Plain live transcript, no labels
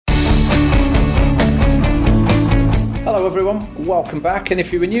Hello everyone, welcome back, and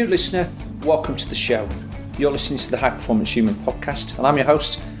if you're a new listener, welcome to the show. You're listening to the High Performance Human podcast, and I'm your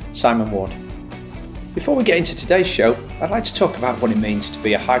host, Simon Ward. Before we get into today's show, I'd like to talk about what it means to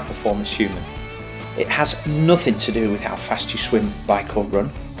be a high performance human. It has nothing to do with how fast you swim, bike or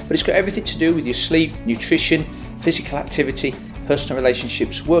run, but it's got everything to do with your sleep, nutrition, physical activity, personal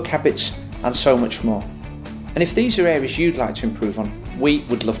relationships, work habits, and so much more. And if these are areas you'd like to improve on, we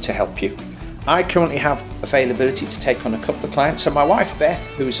would love to help you. I currently have availability to take on a couple of clients, and my wife Beth,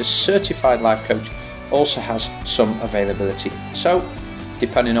 who is a certified life coach, also has some availability. So,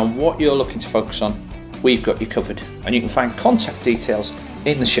 depending on what you're looking to focus on, we've got you covered, and you can find contact details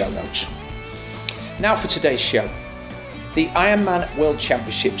in the show notes. Now for today's show. The Ironman World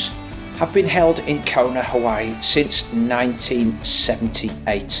Championships have been held in Kona, Hawaii since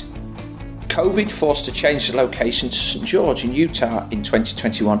 1978. COVID forced a change the location to St. George in Utah in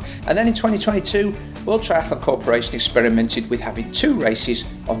 2021, and then in 2022, World Triathlon Corporation experimented with having two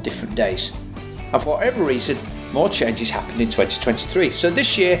races on different days. And for whatever reason, more changes happened in 2023. So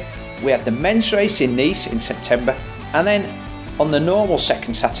this year, we had the men's race in Nice in September, and then on the normal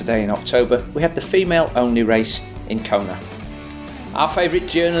second Saturday in October, we had the female-only race in Kona. Our favourite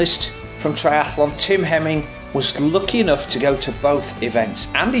journalist from triathlon, Tim Hemming, was lucky enough to go to both events,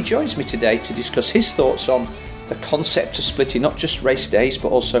 and he joins me today to discuss his thoughts on the concept of splitting not just race days but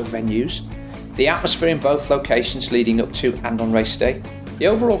also venues, the atmosphere in both locations leading up to and on race day, the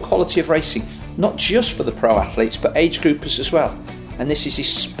overall quality of racing, not just for the pro athletes but age groupers as well, and this is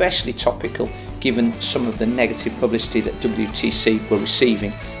especially topical given some of the negative publicity that WTC were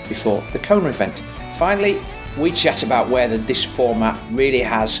receiving before the Kona event. Finally, we chat about whether this format really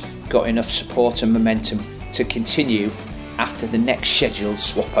has got enough support and momentum to continue after the next scheduled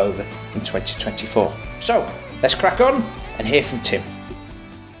swap over in 2024. So let's crack on and hear from Tim.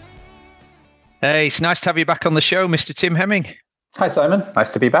 Hey, it's nice to have you back on the show, Mr. Tim Hemming. Hi Simon, nice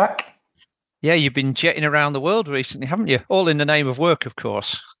to be back. Yeah, you've been jetting around the world recently, haven't you? All in the name of work, of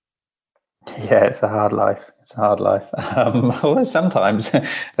course. Yeah, it's a hard life. Although sometimes,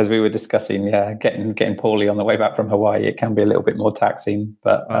 as we were discussing, getting poorly on the way back from Hawaii, it can be a little bit more taxing.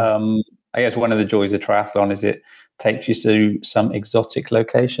 But I guess one of the joys of triathlon is it takes you to some exotic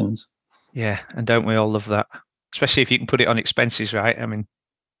locations. Yeah, and don't we all love that? Especially if you can put it on expenses, right? I mean,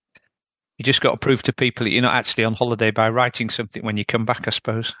 you just got to prove to people that you're not actually on holiday by writing something when you come back, I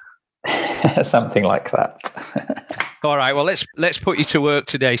suppose. Something like that. All right, well, let's put you to work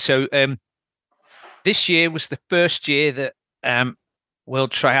today. So this year was the first year that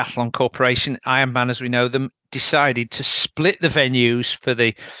World Triathlon Corporation, Ironman as we know them, decided to split the venues for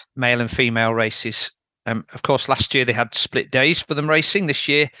the male and female races. Of course, last year they had split days for them racing. This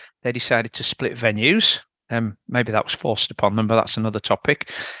year they decided to split venues. Maybe that was forced upon them, but that's another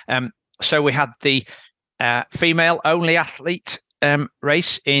topic. So we had the female-only athlete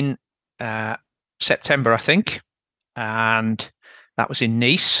race in September, I think, and that was in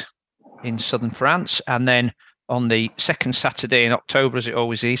Nice in southern France. And then on the second Saturday in October, as it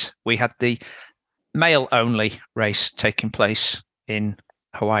always is, we had the male-only race taking place in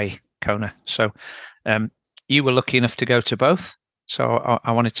Hawaii, Kona. So you were lucky enough to go to both. So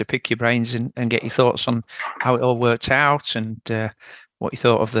I wanted to pick your brains and get your thoughts on how it all worked out and what you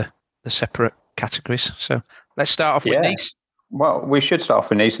thought of the separate categories. So let's start off with Nice. Well, we should start off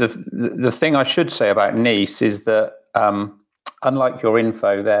with Nice. The thing I should say about Nice is that unlike your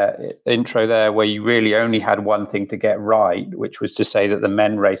intro there, where you really only had one thing to get right, which was to say that the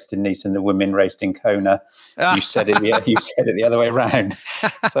men raced in Nice and the women raced in Kona, you said it the other way around.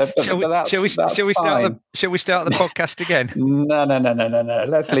 So, shall we start the podcast again? No.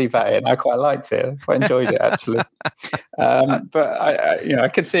 Let's leave that in. I quite liked it. I quite enjoyed it actually. But I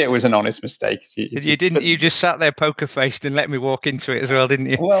could see it was an honest mistake. You just sat there poker faced and let me walk into it as well,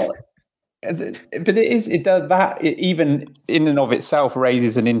 didn't you? Well. But it even in and of itself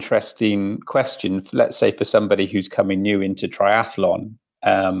raises an interesting question. Let's say for somebody who's coming new into triathlon,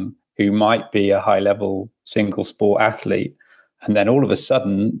 who might be a high level single sport athlete, and then all of a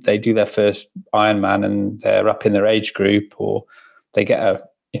sudden they do their first Ironman and they're up in their age group, or they get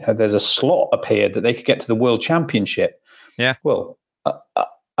there's a slot appeared that they could get to the World Championship. Yeah. Well,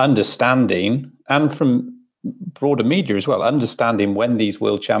 understanding and from broader media as well, understanding when these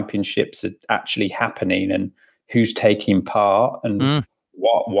world championships are actually happening and who's taking part and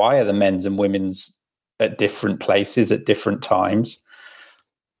why are the men's and women's at different places at different times.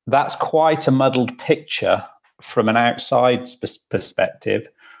 That's quite a muddled picture from an outside perspective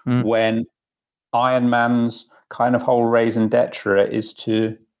when Ironman's kind of whole raison d'etre is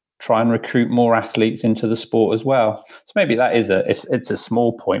to try and recruit more athletes into the sport as well. So maybe that is it's a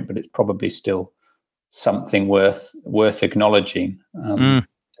small point, but it's probably still something worth acknowledging.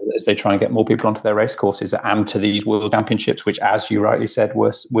 As they try and get more people onto their race courses and to these World Championships, which, as you rightly said,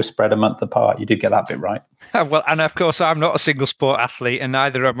 were spread a month apart. You did get that bit right. Well, and of course, I'm not a single sport athlete, and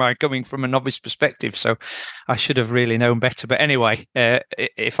neither am I, coming from a novice perspective. So I should have really known better. But anyway,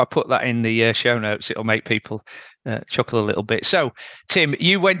 if I put that in the show notes, it'll make people chuckle a little bit. So, Tim,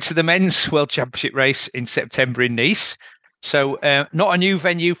 you went to the Men's World Championship race in September in Nice. So not a new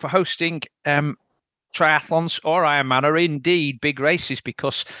venue for hosting triathlons or Ironman, or indeed big races,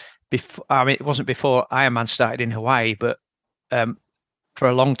 because it wasn't before Ironman started in Hawaii, but for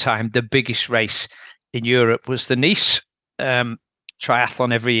a long time, the biggest race in Europe was the Nice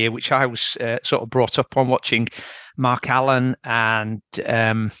triathlon every year, which I was sort of brought up on, watching Mark Allen and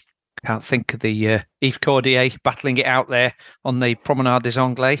can't think of the Yves Cordier battling it out there on the Promenade des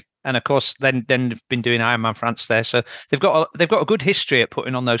Anglais. And of course, then they've been doing Ironman France there, so they've got a good history at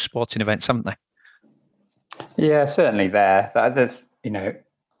putting on those sporting events, haven't they? Yeah, certainly there. There's,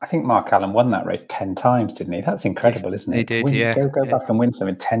 I think Mark Allen won that race 10 times, didn't he? That's incredible, isn't it? He did, yeah. Go back and win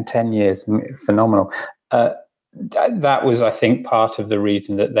something 10 years. Phenomenal. That was, I think, part of the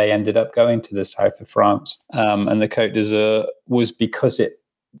reason that they ended up going to the south of France and the Côte d'Azur, was because it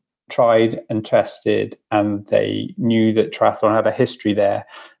tried and tested, and they knew that triathlon had a history there,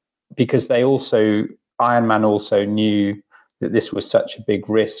 because Ironman also knew that this was such a big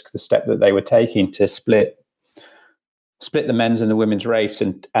risk, the step that they were taking to split the men's and the women's race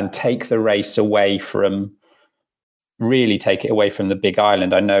and take the race away from, really take it away from the big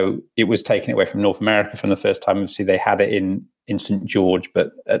island. I know it was taken away from North America from the first time. Obviously, they had it in St. George,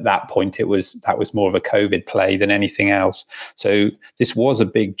 but at that point, that was more of a COVID play than anything else. So this was a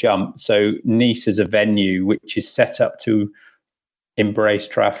big jump. So Nice is a venue which is set up to embrace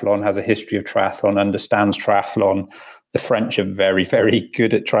triathlon, has a history of triathlon, understands triathlon. The French are very, very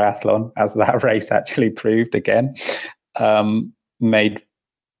good at triathlon, as that race actually proved again. Made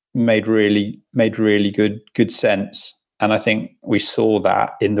really good sense, and I think we saw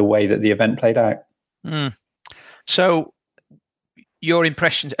that in the way that the event played out. So, your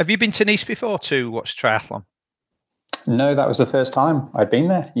impressions? Have you been to Nice before to watch triathlon? No, that was the first time I'd been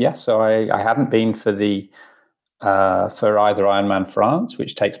there. Yes, so I hadn't been for for either Ironman France,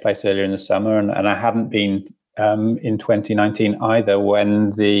 which takes place earlier in the summer, and I hadn't been in 2019 either,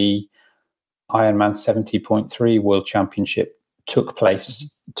 when the Ironman 70.3 World Championship took place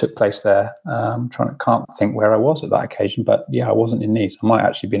there. Can't think where I was at that occasion, but yeah, I wasn't in Nice. I might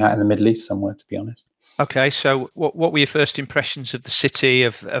actually been out in the Middle East somewhere, to be honest. Okay, so what were your first impressions of the city?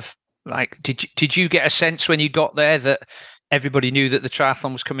 Of like, did you get a sense when you got there that everybody knew that the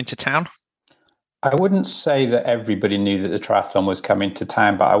triathlon was coming to town? I wouldn't say that everybody knew that the triathlon was coming to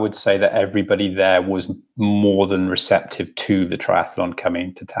town, but I would say that everybody there was more than receptive to the triathlon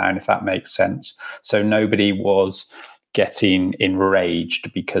coming to town, if that makes sense. So nobody was getting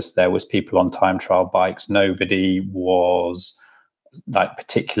enraged because there was people on time trial bikes. Nobody was like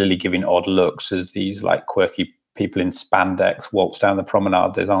particularly giving odd looks as these like quirky people in spandex waltz down the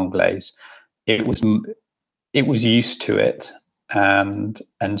Promenade des Anglais. It was used to it. And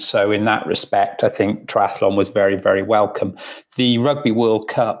so in that respect, I think triathlon was very, very welcome. The Rugby World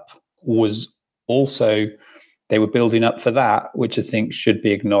Cup was also, they were building up for that, which I think should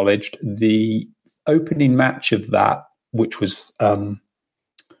be acknowledged. The opening match of that, which was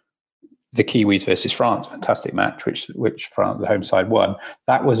the Kiwis versus France, fantastic match, which France, the home side, won.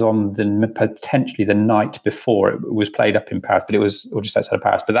 That was on potentially the night before. It was played up in Paris, but it was, or just outside of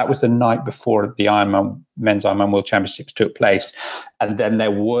Paris. But that was the night before the men's Ironman World Championships took place. And then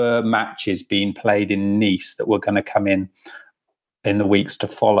there were matches being played in Nice that were going to come in the weeks to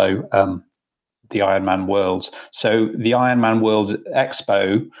follow the Ironman Worlds. So the Ironman Worlds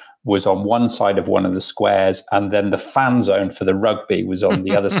Expo was on one side of one of the squares, and then the fan zone for the rugby was on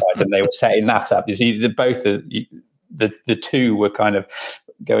the other side, and they were setting that up. You see, the two were kind of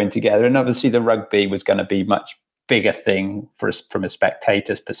going together, and obviously the rugby was going to be much bigger thing from a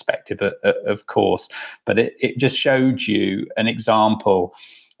spectator's perspective, of course, but it just showed you an example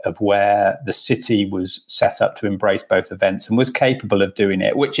of where the city was set up to embrace both events and was capable of doing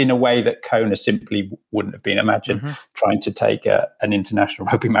it, which in a way that Kona simply wouldn't have been. Imagine trying to take an international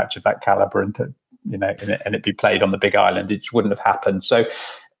rugby match of that caliber and and it be played on the big island. It wouldn't have happened. So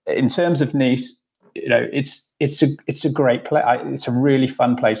in terms of Nice, it's a great place. It's a really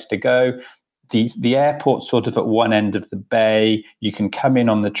fun place to go. The airport's sort of at one end of the bay. You can come in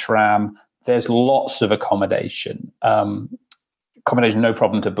on the tram. There's lots of accommodation. Accommodation, no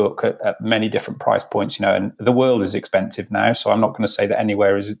problem to book at many different price points, and the world is expensive now. So I'm not going to say that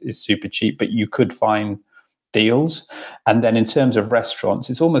anywhere is super cheap, but you could find deals. And then in terms of restaurants,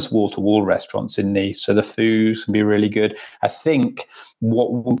 it's almost wall-to-wall restaurants in Nice, so the food can be really good. I think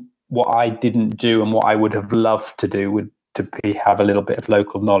what I didn't do and what I would have loved to do would to be have a little bit of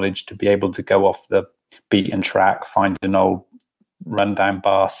local knowledge to be able to go off the beaten track, find an old rundown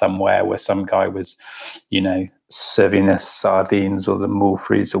bar somewhere where some guy was, serving us sardines or the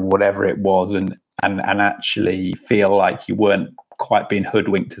moulfries or whatever it was, and actually feel like you weren't quite being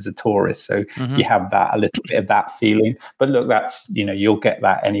hoodwinked as a tourist. So you have that, a little bit of that feeling. But look, that's, you'll get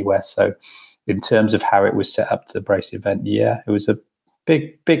that anywhere. So in terms of how it was set up to the Brace event, yeah, it was a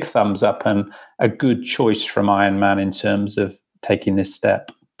big thumbs up and a good choice from Ironman in terms of taking this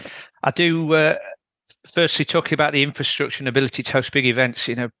step. I do. Firstly, talking about the infrastructure and ability to host big events,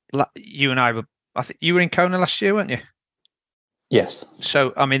 you and I think you were in Kona last year, weren't you? Yes.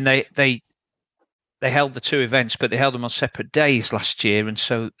 So, I mean, they held the 2 events, but they held them on separate days last year,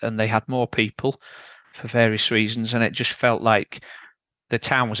 and they had more people for various reasons, and it just felt like the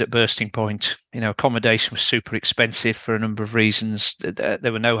town was at bursting point. Accommodation was super expensive for a number of reasons.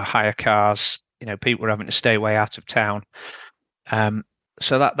 There were no hire cars. People were having to stay way out of town.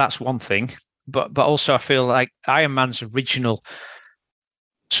 So that's one thing. But also I feel like Ironman's original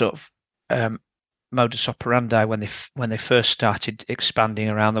sort of modus operandi when they first started expanding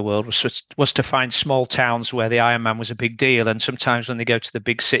around the world was to find small towns where the Ironman was a big deal. And sometimes when they go to the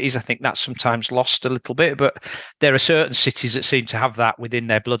big cities, I think that's sometimes lost a little bit. But there are certain cities that seem to have that within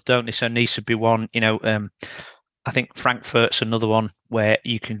their blood, don't they? So Nice would be one. I think Frankfurt's another one where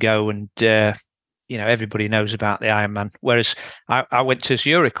you can go and everybody knows about the Ironman. Whereas I went to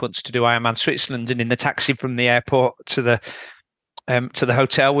Zurich once to do Ironman Switzerland, and in the taxi from the airport to the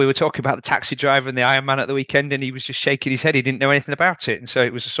hotel, we were talking about the taxi driver and the Ironman at the weekend, and he was just shaking his head. He didn't know anything about it, and so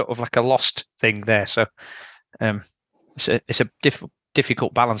it was sort of like a lost thing there. So it's a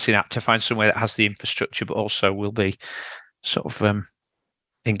difficult balancing act to find somewhere that has the infrastructure, but also will be sort of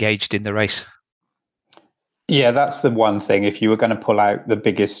engaged in the race. Yeah, that's the one thing. If you were going to pull out the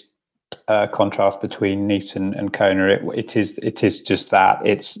biggest contrast between Nice and Kona, it is just that.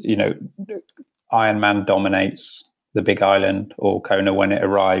 It's Ironman dominates the big island or Kona when it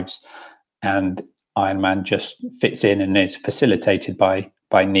arrives, and Ironman just fits in and is facilitated by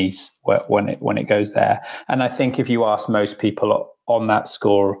Nice when it goes there. And I think if you ask most people on that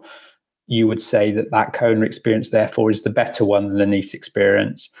score, you would say that Kona experience therefore is the better one than the Nice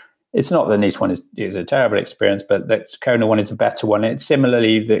experience. It's not the Nice one is a terrible experience, but the Kona one is a better one. It's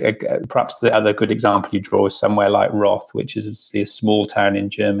similarly, perhaps the other good example you draw is somewhere like Roth, which is a small town in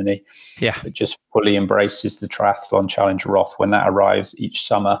Germany, that just fully embraces the triathlon challenge Roth when that arrives each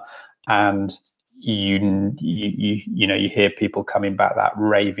summer, and you hear people coming back that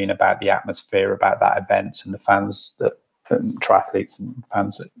raving about the atmosphere, about that event, and the fans that. Triathletes and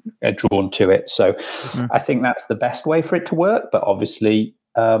fans that are drawn to it. So I think that's the best way for it to work. But obviously,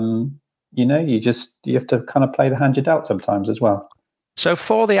 you have to kind of play the hand you're dealt sometimes as well. So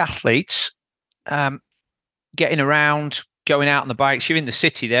for the athletes, getting around, going out on the bikes, you're in the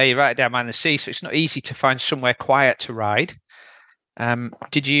city there, you're right down by the sea, so it's not easy to find somewhere quiet to ride.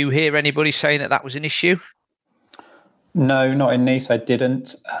 Did you hear anybody saying that was an issue? No, not in Nice. I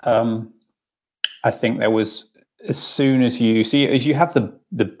didn't. I think there was. As soon as you have the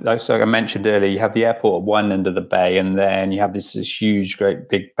like I mentioned earlier, you have the airport at one end of the bay, and then you have this huge, great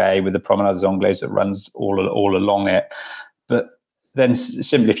big bay with the Promenade des Anglais that runs all along it. But then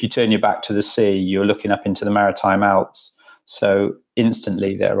simply, if you turn your back to the sea, you're looking up into the Maritime Alps. So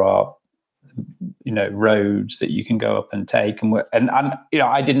instantly, there are roads that you can go up and take, and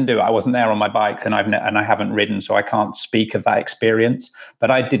I didn't do it. I wasn't there on my bike, and I haven't ridden, so I can't speak of that experience.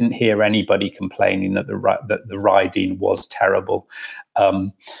 But I didn't hear anybody complaining that the riding was terrible.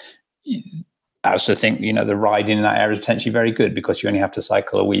 I also think the riding in that area is potentially very good because you only have to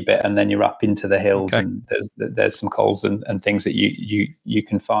cycle a wee bit, and then you're up into the hills, and there's some cols and things that you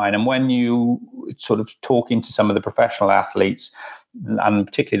can find. And when you sort of talking to some of the professional athletes, and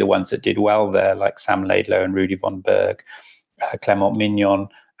particularly the ones that did well there, like Sam Laidlow and Rudy von Berg, Clement Mignon,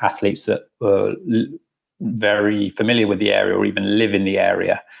 athletes that were very familiar with the area or even live in the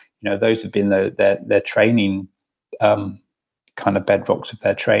area, those have been their training kind of bedrocks of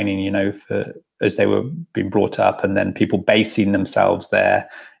their training, for as they were being brought up, and then people basing themselves there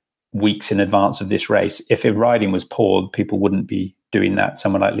weeks in advance of this race. If riding was poor, people wouldn't be doing that.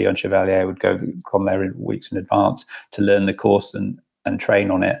 Someone like Leon Chevalier would come there in weeks in advance to learn the course and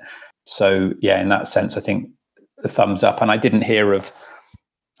train on it. So yeah, in that sense, I think a thumbs up. And I didn't hear of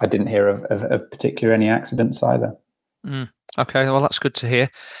particularly any accidents either. Okay, well, that's good to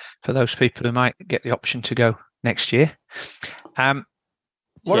hear for those people who might get the option to go next year.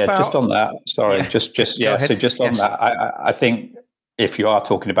 Just on that. Sorry, yeah, just go ahead. So just on that, I think if you are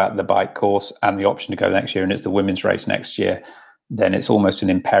talking about the bike course and the option to go next year, and it's the women's race next year, then it's almost an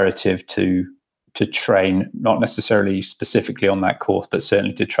imperative to train, not necessarily specifically on that course, but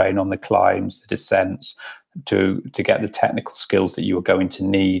certainly to train on the climbs, the descents, to get the technical skills that you are going to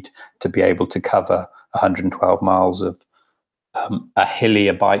need to be able to cover 112 miles of a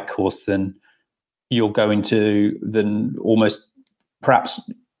hillier bike course than almost perhaps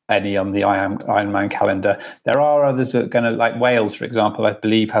any on the Ironman calendar. There are others that are going to, like Wales, for example, I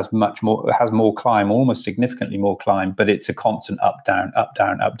believe has more climb, almost significantly more climb, but it's a constant up, down, up,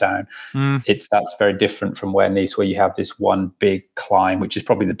 down, up, down. That's very different from Nice, where you have this one big climb, which is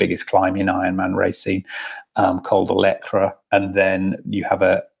probably the biggest climb in Ironman racing, called Electra, and then you have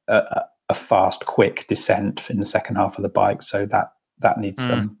a fast, quick descent in the second half of the bike. So that needs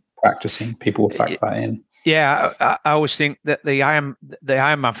some practicing. People will factor that in. Yeah, I always think that the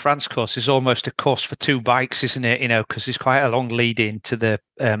Ironman France course is almost a course for two bikes, isn't it? Because there's quite a long lead in to the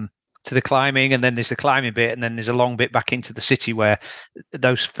climbing, and then there's the climbing bit, and then there's a long bit back into the city where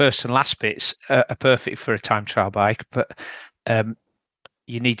those first and last bits are perfect for a time trial bike. But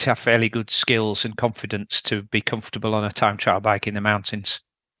you need to have fairly good skills and confidence to be comfortable on a time trial bike in the mountains.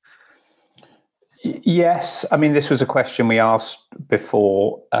 Yes, I mean, this was a question we asked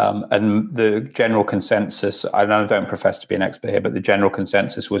before, and the general consensus, I don't profess to be an expert here, but the general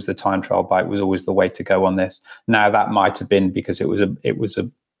consensus was the time trial bike was always the way to go on this. Now, that might have been because it was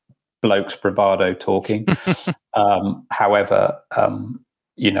a bloke's bravado talking. However,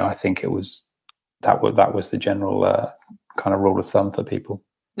 I think it was that was the general kind of rule of thumb for people.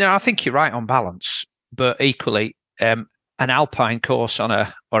 No, I think you're right on balance, but equally, an alpine course or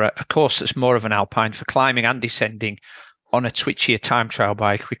a course that's more of an alpine for climbing and descending on a twitchier time trial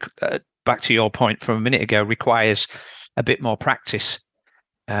bike, back to your point from a minute ago, requires a bit more practice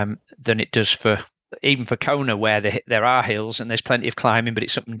than it does for Kona, where there are hills and there's plenty of climbing, but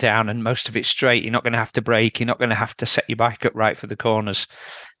it's up and down and most of it's straight. You're not going to have to brake. You're not going to have to set your bike up right for the corners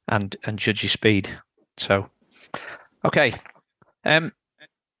and judge your speed. So, okay.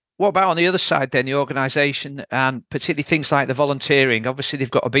 What about on the other side then, the organisation and particularly things like the volunteering? Obviously, they've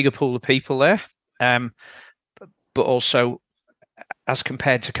got a bigger pool of people there, but also as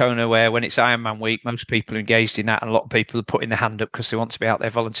compared to Kona, where when it's Ironman week, most people are engaged in that and a lot of people are putting their hand up because they want to be out there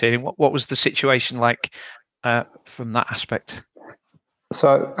volunteering. What was the situation like from that aspect?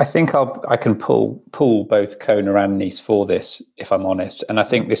 So I think I can pull both Kona and Nice for this, if I'm honest. And I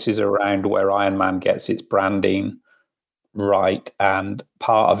think this is around where Ironman gets its branding right, and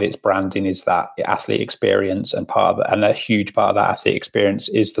part of its branding is that athlete experience, and a huge part of that athlete experience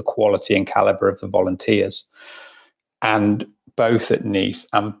is the quality and caliber of the volunteers. And both at Nice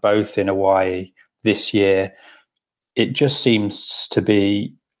and both in Hawaii this year, it just seems to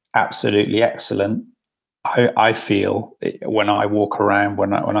be absolutely excellent. I feel when I walk around,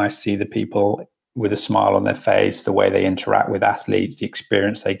 when I see the people with a smile on their face, the way they interact with athletes, the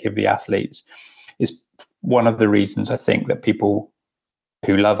experience they give the athletes, is one of the reasons I think that people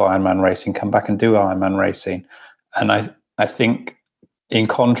who love Ironman racing come back and do Ironman racing. And I think in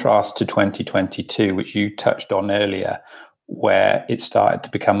contrast to 2022, which you touched on earlier, where it started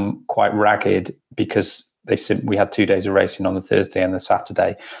to become quite ragged because we had 2 days of racing on the Thursday and the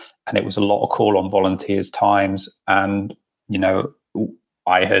Saturday, and it was a lot of call on volunteers' times. And,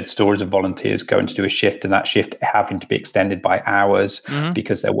 I heard stories of volunteers going to do a shift and that shift having to be extended by hours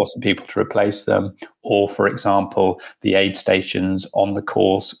because there wasn't people to replace them. Or, for example, the aid stations on the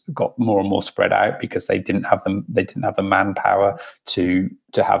course got more and more spread out because they didn't have the manpower to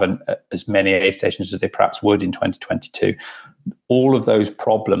have as many aid stations as they perhaps would in 2022. All of those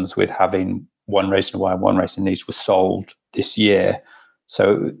problems with having one race in Hawaii, one race in Nice was solved this year.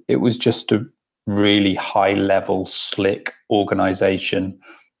 So it was just a really high level, slick organization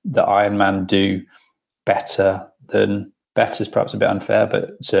that Ironman do better is perhaps a bit unfair,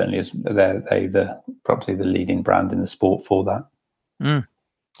 but certainly is they're probably the leading brand in the sport for that.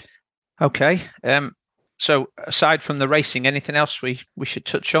 Okay. So aside from the racing, anything else we should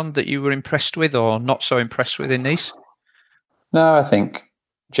touch on that you were impressed with or not so impressed with in Nice? No, I think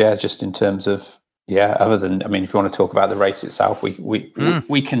just in terms of other than, if you want to talk about the race itself, we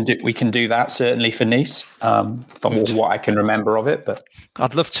can do that certainly for Nice, from what I can remember of it. But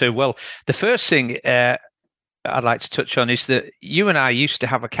I'd love to. Well, the first thing I'd like to touch on is that you and I used to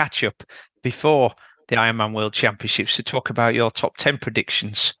have a catch up before the Ironman World Championships to talk about your top 10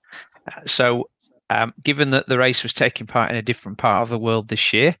 predictions. So, given that the race was taking part in a different part of the world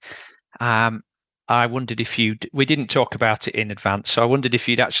this year, I wondered if we didn't talk about it in advance, so I wondered if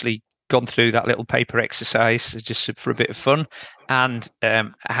you'd actually gone through that little paper exercise just for a bit of fun, and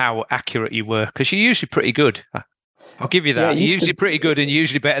how accurate you were, because you're usually pretty good. I'll give you that. You're usually pretty good and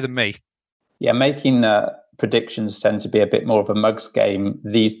usually better than me. Yeah, making predictions tends to be a bit more of a mugs game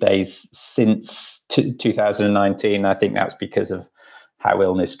these days since 2019. I think that's because of how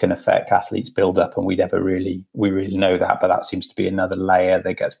illness can affect athletes' build up, and we really know that, but that seems to be another layer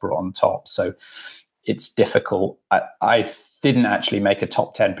that gets brought on top. So it's difficult. I didn't actually make a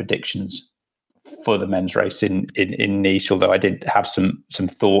top 10 predictions for the men's race in Nice, although I did have some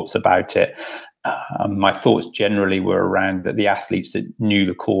thoughts about it. My thoughts generally were around that the athletes that knew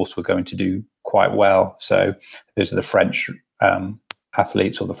the course were going to do quite well. So those are the French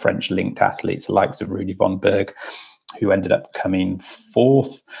athletes, or the French linked athletes, the likes of Rudy von Berg, who ended up coming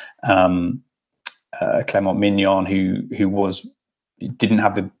fourth. Clément Mignon, who didn't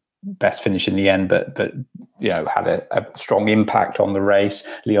have the best finish in the end, but had a strong impact on the race.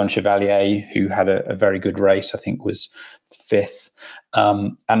 Leon Chevalier, who had a very good race, I think was fifth.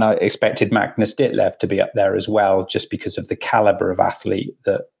 And I expected Magnus Ditlev to be up there as well, just because of the caliber of athlete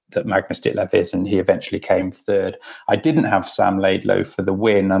that Magnus Ditlev is, and he eventually came third. I didn't have Sam Laidlow for the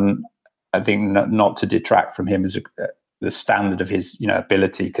win, and I think not to detract from him as the standard of his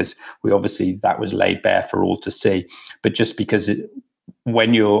ability, because that was laid bare for all to see. But just because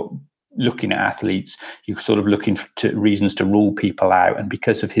when you're looking at athletes, you're sort of looking to reasons to rule people out, and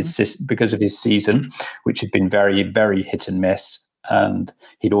because of his season, which had been very, very hit and miss, and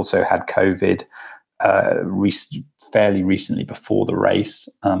he'd also had COVID fairly recently before the race,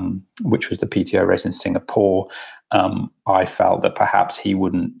 which was the PTO race in Singapore. I felt that perhaps he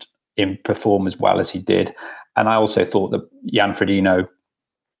wouldn't perform as well as he did, and I also thought that Jan Frodeno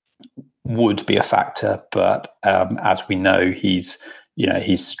would be a factor, but as we know, he's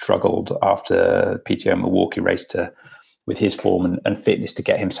struggled after PTO Milwaukee race with his form and fitness to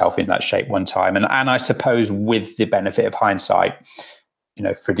get himself in that shape one time. And I suppose, with the benefit of hindsight,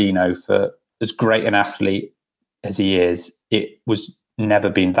 Frodeno, for as great an athlete as he is,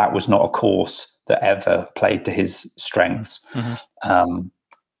 that was not a course that ever played to his strengths. Mm-hmm.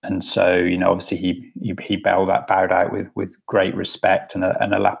 And so, obviously he bowed out with great respect and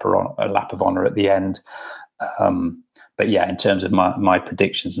a lap of honor at the end. But yeah, in terms of my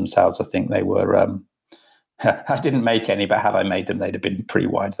predictions themselves, I think they were. I didn't make any, but had I made them, they'd have been pretty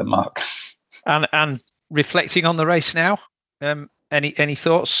wide of the mark. And reflecting on the race now, any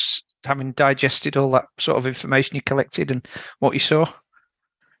thoughts, having digested all that sort of information you collected and what you saw?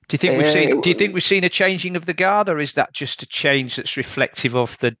 Do you think we've seen a changing of the guard, or is that just a change that's reflective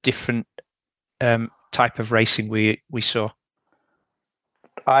of the different type of racing we saw?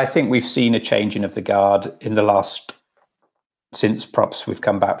 I think we've seen a changing of the guard in the last, since perhaps we've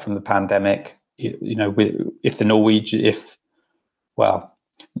come back from the pandemic.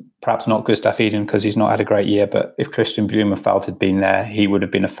 Perhaps not Gustav Iden, because he's not had a great year, but if Christian Blumenfeld had been there, he would have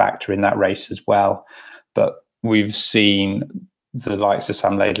been a factor in that race as well. But we've seen the likes of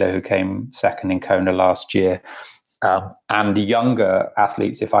Sam Laidlow, who came second in Kona last year, and younger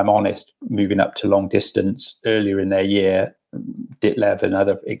athletes, if I'm honest, moving up to long distance earlier in their year, Ditlev,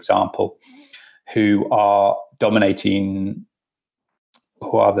 another example, who are dominating,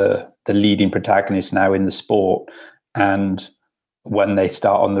 who are the leading protagonists now in the sport. And when they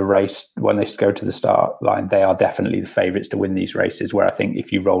start on the race, when they go to the start line, they are definitely the favourites to win these races, where I think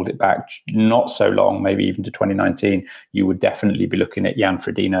if you rolled it back not so long, maybe even to 2019, you would definitely be looking at Jan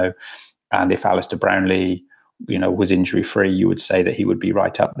Frodeno. And if Alistair Brownlee, was injury free, you would say that he would be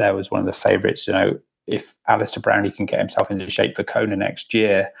right up there as one of the favourites. If Alistair Brownlee can get himself into shape for Kona next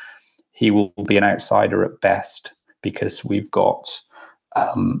year, he will be an outsider at best, because we've got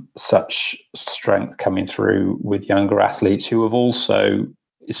such strength coming through with younger athletes who have also,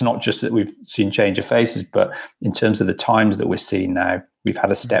 it's not just that we've seen change of faces, but in terms of the times that we're seeing now, we've had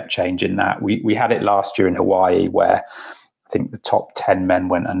a step change in that. We had it last year in Hawaii, where I think the top 10 men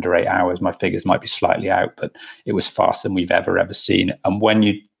went under 8 hours. My figures might be slightly out, but it was faster than we've ever seen. And when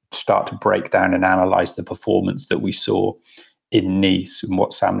you start to break down and analyze the performance that we saw in Nice and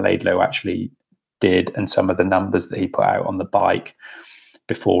what Sam Laidlow actually did, and some of the numbers that he put out on the bike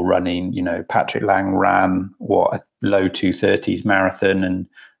before running, Patrick Lang ran a low 2:30s marathon and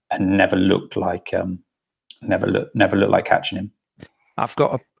never looked like catching him. I've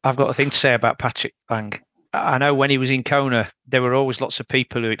got a thing to say about Patrick Lang. I know when he was in Kona, there were always lots of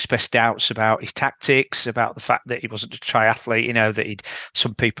people who expressed doubts about his tactics, about the fact that he wasn't a triathlete. That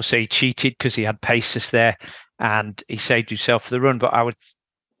some people say he cheated because he had Pacers there and he saved himself for the run. But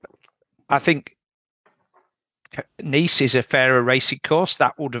I think Nice is a fairer racing course.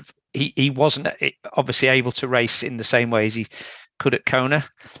 That would have he wasn't obviously able to race in the same way as he could at Kona.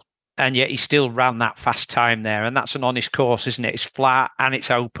 and yet he still ran that fast time there. And that's an honest course, isn't it? It's flat and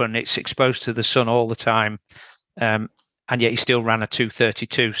it's open. It's exposed to the sun all the time. And yet he still ran a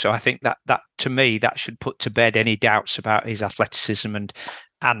 2:32. So I think that to me, that should put to bed any doubts about his athleticism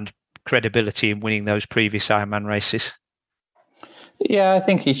and credibility in winning those previous Ironman races. Yeah, I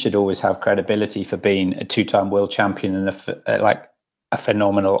think he should always have credibility for being a two-time world champion and a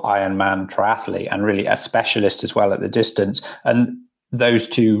phenomenal Ironman triathlete, and really a specialist as well at the distance. And those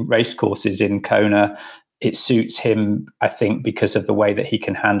two race courses in Kona, it suits him, I think, because of the way that he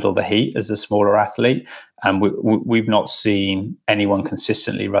can handle the heat as a smaller athlete. And we've not seen anyone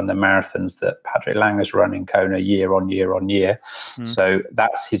consistently run the marathons that Patrick Lang has run in Kona year on year on year. So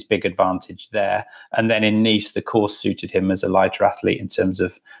that's his big advantage there. And then in Nice, the course suited him as a lighter athlete in terms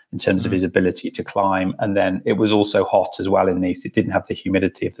of his ability to climb. And then it was also hot as well in Nice. It didn't have the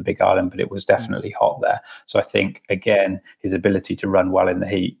humidity of the Big Island, but it was definitely hot there. So I think, again, his ability to run well in the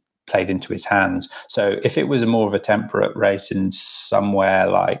heat played into his hands. So if it was more of a temperate race in somewhere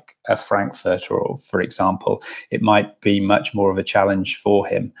like a Frankfurt, or for example, it might be much more of a challenge for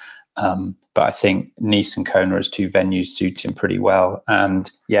him. But I think Nice and Kona as two venues suit him pretty well.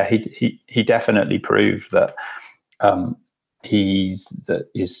 And yeah, he definitely proved that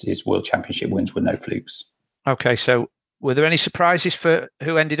his World Championship wins were no flukes. Okay, so were there any surprises for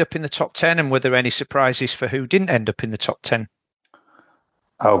who ended up in the top 10, and were there any surprises for who didn't end up in the top 10?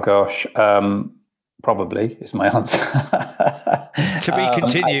 Oh gosh, probably is my answer. To be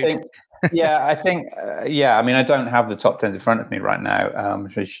continued. I think. I mean, I don't have the top 10 in front of me right now.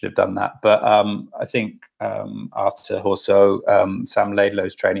 I should have done that. But I think Arthur Horseau, Sam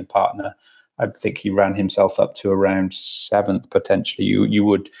Laidlow's training partner, I think he ran himself up to around 7th potentially. You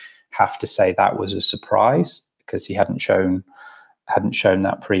would have to say that was a surprise, because he hadn't shown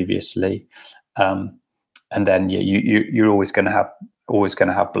that previously. And then you're always going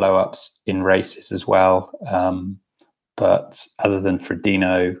to have blow-ups in races as well. But other than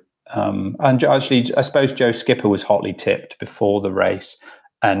Frodeno, and actually, I suppose Joe Skipper was hotly tipped before the race,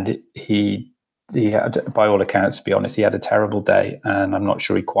 and he had, by all accounts, to be honest, he had a terrible day, and I'm not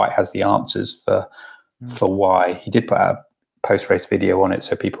sure he quite has the answers for why. He did put out a post-race video on it,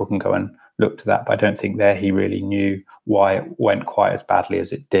 so people can go and look to that, but I don't think there he really knew why it went quite as badly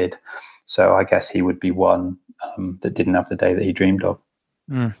as it did. So I guess he would be one that didn't have the day that he dreamed of.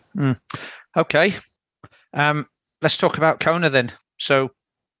 Okay. Let's talk about Kona then. So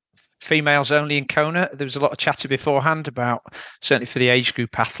females only in Kona. There was a lot of chatter beforehand about, certainly for the age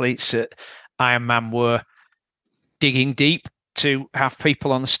group athletes, that Ironman were digging deep to have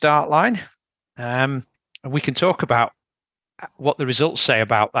people on the start line. And we can talk about what the results say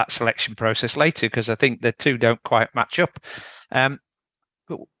about that selection process later, because I think the two don't quite match up. But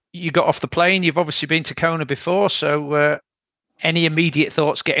you got off the plane. You've obviously been to Kona before. So any immediate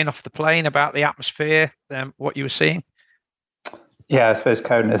thoughts getting off the plane about the atmosphere, what you were seeing? Yeah, I suppose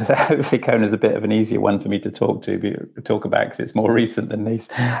hopefully Kona's a bit of an easier one for me to talk about because it's more recent than Nice.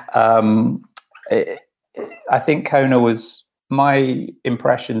 I think Kona was, my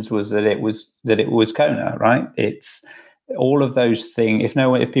impressions was that it was Kona, right? It's all of those things.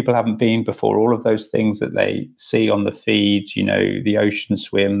 If people haven't been before, all of those things that they see on the feed, the ocean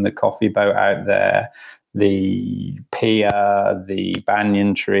swim, the coffee boat out there, the pier, the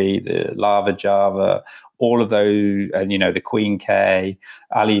banyan tree, the lava java, all of those, and the Queen K,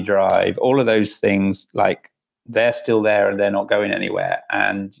 Ali Drive, all of those things, like, they're still there and they're not going anywhere.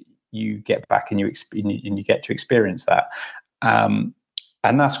 And you get back and you get to experience that.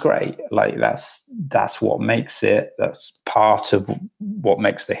 And that's great. Like, that's what makes it. That's part of what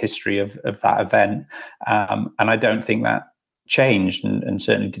makes the history of that event. And I don't think that changed, and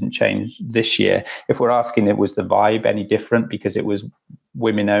certainly didn't change this year. If we're asking, was the vibe any different because it was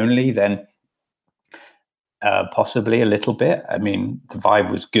women only, then possibly a little bit. I mean, the vibe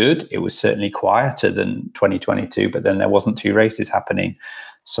was good. It was certainly quieter than 2022, but then there wasn't 2 races happening.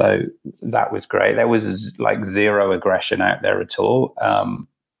 So that was great. There was like zero aggression out there at all,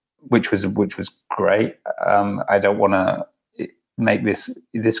 which was great. I don't want to make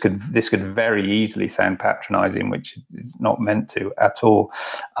this could very easily sound patronizing, which is not meant to at all.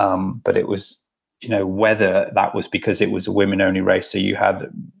 But it was, whether that was because it was a women only race, so you had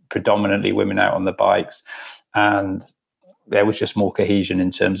predominantly women out on the bikes, and there was just more cohesion in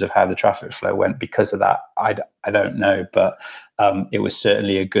terms of how the traffic flow went because of that. I don't know, but it was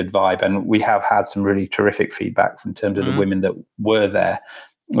certainly a good vibe, and we have had some really terrific feedback in terms of the women that were there,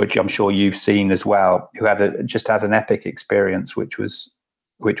 which I'm sure you've seen as well, who had just had an epic experience, which was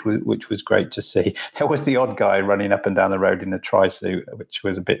which was great to see. There was the odd guy running up and down the road in a tri-suit, which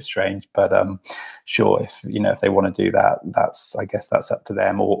was a bit strange. But sure, if they want to do that, I guess that's up to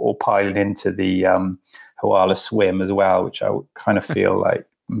them. Or piling into the Koala swim as well, which I kind of feel like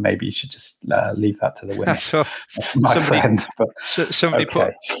maybe you should just leave that to the women. My friend. But,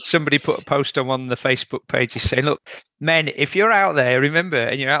 somebody put a post on one of the Facebook pages saying, look, men, if you're out there, remember,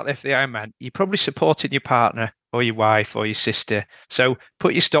 and you're out there for the Ironman, you're probably supporting your partner or your wife or your sister. So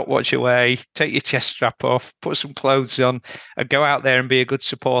put your stopwatch away, take your chest strap off, put some clothes on, and go out there and be a good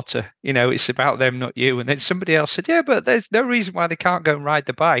supporter. It's about them, not you. And then somebody else said, yeah, but there's no reason why they can't go and ride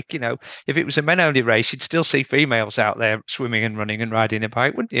the bike. If it was a men-only race, you'd still see females out there swimming and running and riding a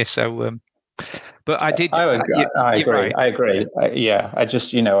bike, wouldn't you? So, but I did. I agree. Right. I agree. I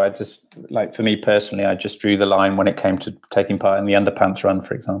just like, for me personally, I just drew the line when it came to taking part in the underpants run,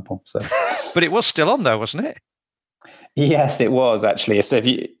 for example. So, but it was still on though, wasn't it? Yes, it was actually. So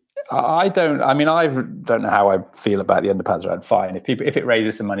I don't know how I feel about the underpants run. Fine, if it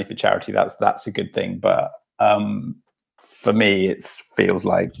raises some money for charity, that's a good thing. But for me, it feels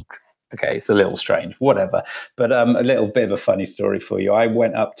like, okay, it's a little strange, whatever. But a little bit of a funny story for you. I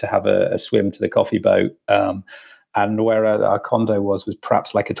went up to have a swim to the coffee boat, and where our condo was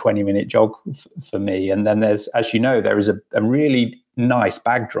perhaps like a 20-minute jog for me. And then there is a really nice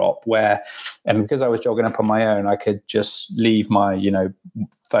bag drop and because I was jogging up on my own, I could just leave my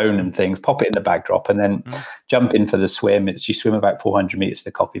phone and things, pop it in the bag drop, and then jump in for the swim. You swim about 400 meters to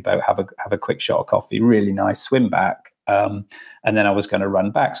the coffee boat, have a quick shot of coffee, really nice, swim back. And then I was going to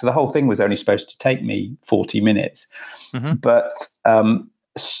run back. So the whole thing was only supposed to take me 40 minutes. Mm-hmm. But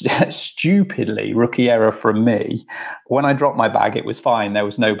stupidly, rookie error from me, when I dropped my bag, it was fine. There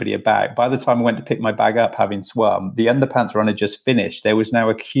was nobody about. By the time I went to pick my bag up, having swum, the underpants run had just finished. There was now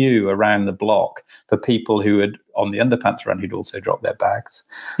a queue around the block for people who had, on the underpants run, who'd also dropped their bags.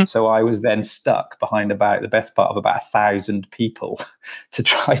 So I was then stuck behind about the best part of about 1,000 people to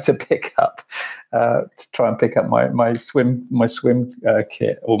try to pick up my swim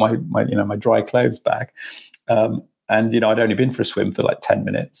kit, or my dry clothes bag. And, I'd only been for a swim for like 10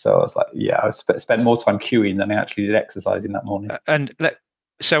 minutes. So I was like, I spent more time queuing than I actually did exercising that morning. And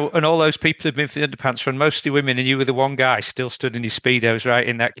all those people who'd been for the underpants run, mostly women, and you were the one guy still stood in his Speedos right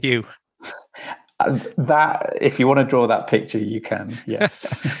in that queue. That, if you want to draw that picture, you can, yes.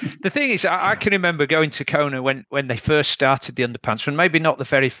 The thing is, I can remember going to Kona when they first started the underpants run, maybe not the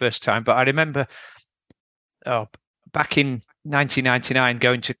very first time, but I remember back in 1999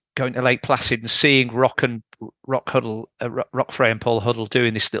 going to Lake Placid and seeing Rock Frey and Paul Huddle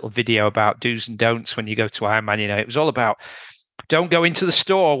doing this little video about do's and don'ts when you go to Ironman. It was all about, don't go into the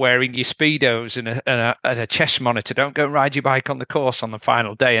store wearing your Speedos and a chest monitor. Don't go and ride your bike on the course on the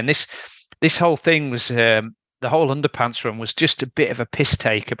final day. And this whole thing was, the whole underpants run was just a bit of a piss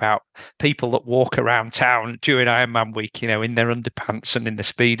take about people that walk around town during Ironman week, in their underpants and in their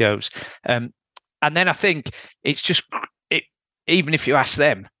Speedos. And then I think it's just, even if you ask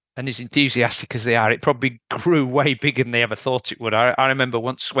them, and as enthusiastic as they are, it probably grew way bigger than they ever thought it would. I remember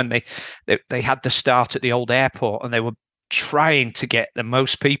once when they had the start at the old airport, and they were trying to get the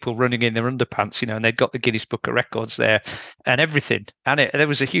most people running in their underpants, and they'd got the Guinness Book of Records there and everything. And there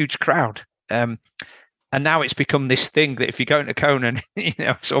was a huge crowd. And now it's become this thing that if you go into Kona,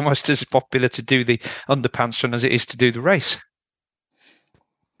 it's almost as popular to do the underpants run as it is to do the race.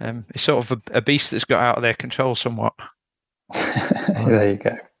 It's sort of a beast that's got out of their control somewhat. There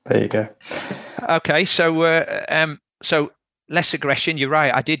you go. Okay, so less aggression. You're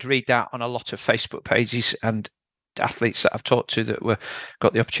right. I did read that on a lot of Facebook pages and athletes that I've talked to that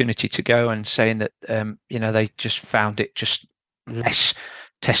got the opportunity to go, and saying that they just found it just less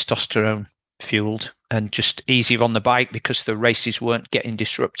testosterone fueled and just easier on the bike, because the races weren't getting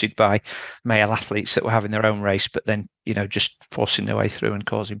disrupted by male athletes that were having their own race, but then just forcing their way through and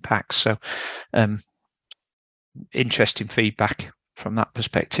causing packs. So interesting feedback from that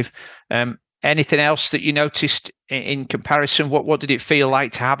perspective. Anything else that you noticed in comparison? What did it feel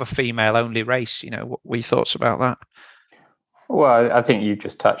like to have a female only race? What were your thoughts about that? Well, I think you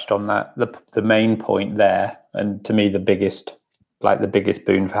just touched on that, the main point there, and to me the biggest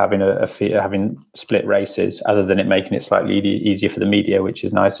boon for having having split races, other than it making it slightly easier for the media, which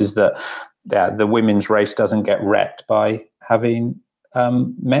is nice, is that the women's race doesn't get wrecked by having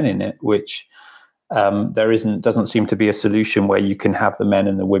men in it, which doesn't seem to be a solution where you can have the men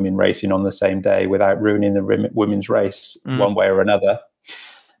and the women racing on the same day without ruining the women's race one way or another.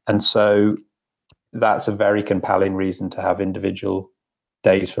 And so that's a very compelling reason to have individual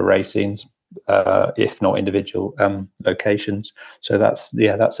days for racing. if not individual locations. So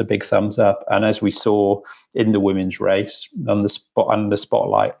that's a big thumbs up. And as we saw in the women's race, on the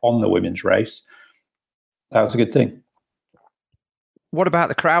spotlight on the women's race, that was a good thing. What about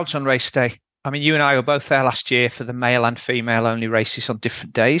the crowds on race day? I mean, you and I were both there last year for the male and female only races on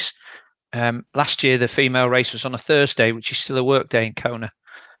different days. Last year, the female race was on a Thursday, which is still a work day in Kona.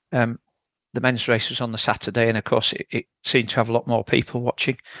 The men's race was on the Saturday, and of course, it seemed to have a lot more people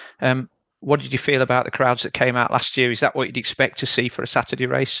watching. What did you feel about the crowds that came out last year? Is that what you'd expect to see for a Saturday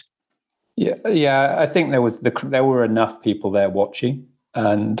race? Yeah. I think there were enough people there watching,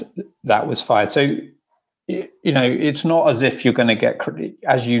 and that was fine. So, it's not as if you're going to get,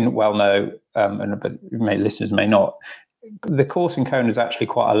 as you well know, but listeners may not. The course in Kona is actually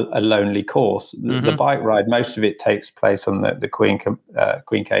quite a lonely course. The bike ride, most of it takes place on the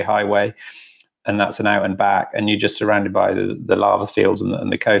Queen K Highway, and that's an out and back, and you're just surrounded by the lava fields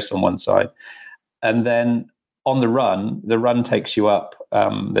and the coast on one side. And then on the run takes you up.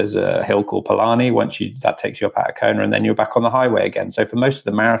 There's a hill called Palani. That takes you up out of Kona, and then you're back on the highway again. So for most of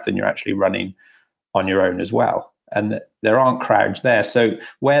the marathon, you're actually running on your own as well. And there aren't crowds there. So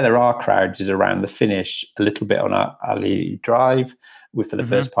where there are crowds is around the finish, a little bit on Ali Drive for the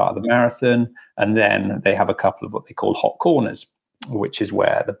first part of the marathon. And then they have a couple of what they call hot corners, which is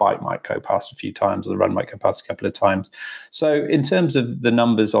where the bike might go past a few times or the run might go past a couple of times. So in terms of the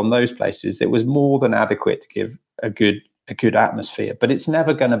numbers on those places, it was more than adequate to give a good atmosphere. But it's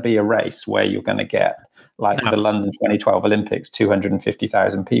never going to be a race where you're going to get, like the London 2012 Olympics,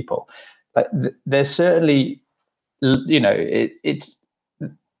 250,000 people. Like there's certainly, it's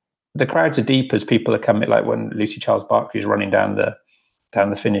the crowds are deep as people are coming. Like when Lucy Charles Barkley is running down the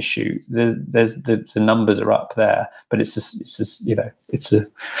finish chute, there's the numbers are up there, but it's a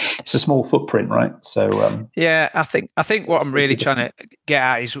small footprint, right? So I think what I'm really trying to get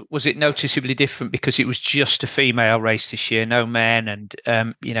at is, was it noticeably different because it was just a female race this year, no men, and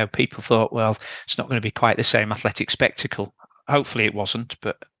people thought, well, it's not going to be quite the same athletic spectacle. Hopefully, it wasn't,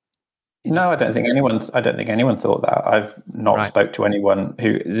 but. No, I don't think anyone thought that. I've not spoke to anyone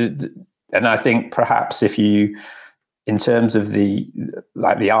who, and I think perhaps if you, in terms of the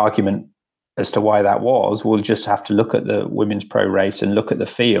argument as to why that was, we'll just have to look at the women's pro race and look at the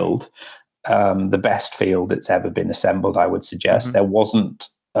field, the best field that's ever been assembled. I would suggest there wasn't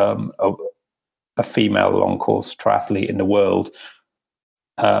a female long course triathlete in the world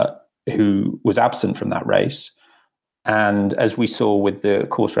who was absent from that race. And as we saw with the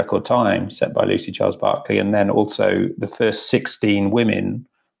course record time set by Lucy Charles Barkley, and then also the first 16 women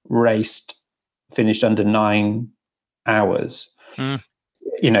finished under 9 hours.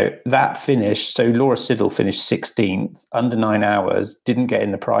 That finish. So Laura Siddle finished 16th, under 9 hours, didn't get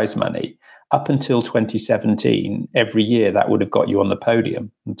in the prize money. Up until 2017, every year that would have got you on the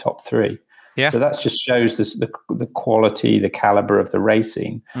podium in top 3. Yeah. So that just shows the quality, the caliber of the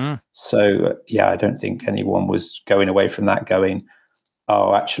racing. So, I don't think anyone was going away from that going,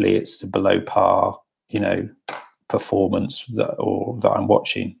 oh, actually, it's the below par, performance that I'm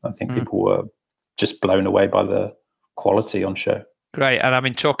watching. I think people were just blown away by the quality on show. Great. And I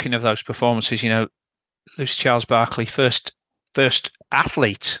mean, talking of those performances, Lucy Charles Barkley, first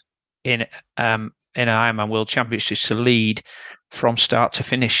athlete in an Ironman World Championships to lead from start to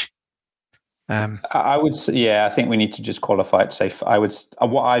finish. I would say, I think we need to just qualify it to say,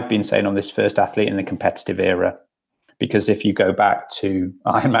 what I've been saying on this first athlete in the competitive era, because if you go back to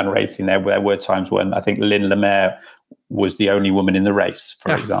Ironman racing, there were times when I think Lynn Lemaire was the only woman in the race,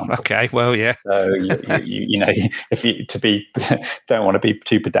 for example. Okay, well, yeah. So if you don't want to be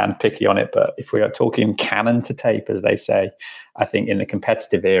too picky on it, but if we are talking cannon to tape, as they say, I think in the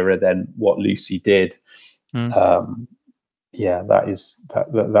competitive era, then what Lucy did.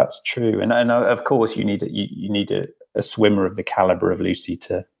 That's true, and of course you need a swimmer of the caliber of Lucy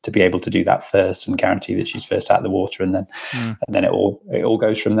to be able to do that first and guarantee that she's first out of the water, and then it all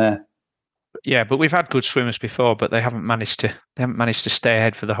goes from there. Yeah, but we've had good swimmers before, but they haven't managed to stay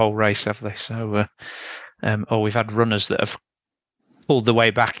ahead for the whole race, have they? So, or we've had runners that have pulled the way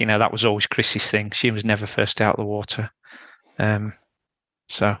back. That was always Chrissy's thing. She was never first out of the water.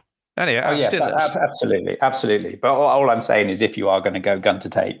 So. Anyway, absolutely. But all I'm saying is, if you are going to go gun to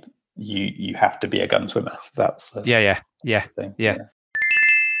tape, you have to be a gun swimmer. That's the thing. Yeah.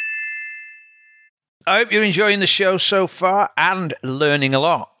 I hope you're enjoying the show so far and learning a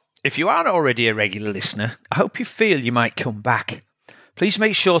lot. If you aren't already a regular listener, I hope you feel you might come back. Please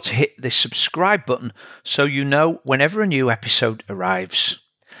make sure to hit the subscribe button so you know whenever a new episode arrives.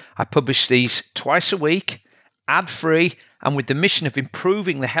 I publish these twice a week, ad-free, and with the mission of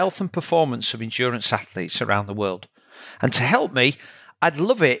improving the health and performance of endurance athletes around the world. And to help me, I'd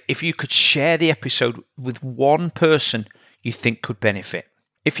love it if you could share the episode with one person you think could benefit.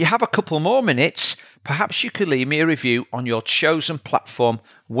 If you have a couple more minutes, perhaps you could leave me a review on your chosen platform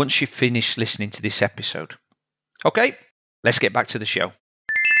once you've finished listening to this episode. Okay, let's get back to the show.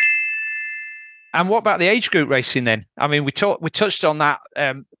 And what about the age group racing then? I mean, we touched on that,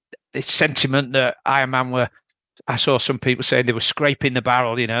 this sentiment that Ironman I saw some people saying they were scraping the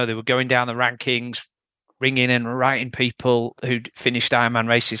barrel, they were going down the rankings, ringing and writing people who'd finished Ironman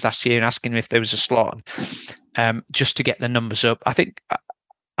races last year and asking them if there was a slot, just to get the numbers up. I think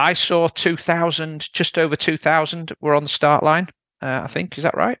I saw 2,000, just over 2,000 were on the start line. I think, is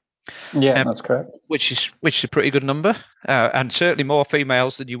that right? Yeah, that's correct. Which is a pretty good number, and certainly more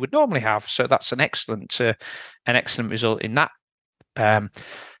females than you would normally have. So that's an excellent result in that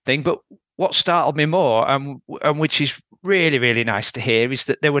thing. But what startled me more, and which is really, really nice to hear, is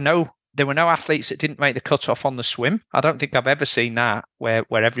that there were no athletes that didn't make the cutoff on the swim. I don't think I've ever seen that where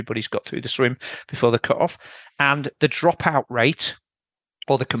everybody's got through the swim before the cutoff, and the dropout rate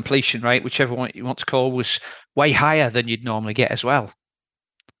or the completion rate, whichever one you want to call, was way higher than you'd normally get as well.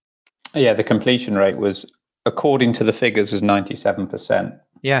 Yeah, the completion rate was, according to the figures, was 97%.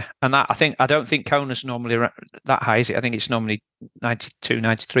 Yeah, and that I don't think Kona's normally that high, is it? I think it's normally 92,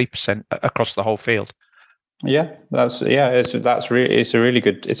 93% across the whole field. Yeah, it's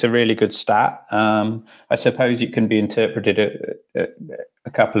a really good stat. I suppose it can be interpreted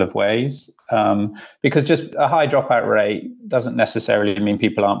a couple of ways, because just a high dropout rate doesn't necessarily mean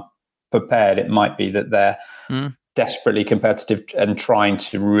people aren't prepared. It might be that they're desperately competitive and trying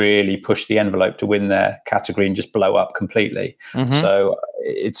to really push the envelope to win their category and just blow up completely. Mm-hmm. So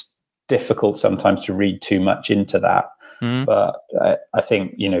it's difficult sometimes to read too much into that. But I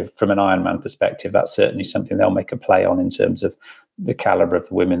think, from an Ironman perspective, that's certainly something they'll make a play on in terms of the caliber of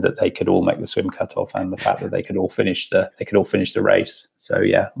the women, that they could all make the swim cutoff, and the fact that they could all finish the race. So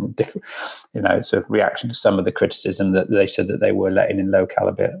yeah, it's a reaction to some of the criticism that they said that they were letting in low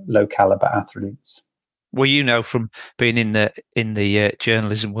caliber athletes. Well, from being in the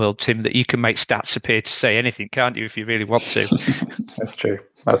journalism world, Tim, that you can make stats appear to say anything, can't you, if you really want to? That's true.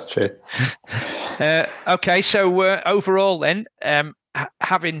 Okay, so overall then,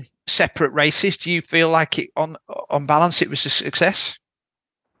 having separate races, do you feel like it on balance it was a success?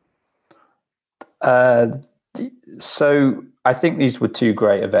 So I think these were two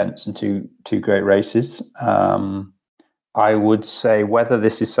great events and two great races. I would say whether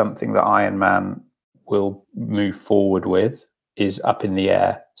this is something that Ironman will move forward with is up in the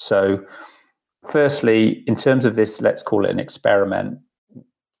air. So firstly, in terms of this, let's call it an experiment,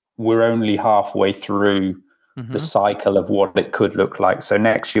 we're only halfway through the cycle of what it could look like. So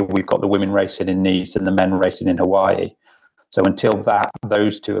next year we've got the women racing in Nice and the men racing in Hawaii. So until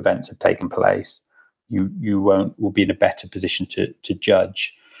those two events have taken place, you will be in a better position to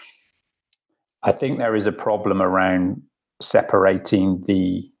judge. I think there is a problem around separating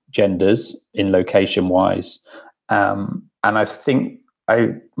the genders in location wise, and I think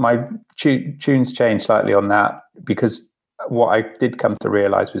my tunes changed slightly on that, because what I did come to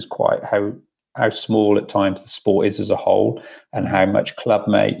realize was quite how small at times the sport is as a whole, and how much club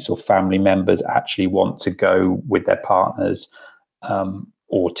mates or family members actually want to go with their partners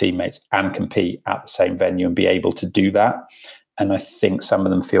or teammates and compete at the same venue and be able to do that. And I think some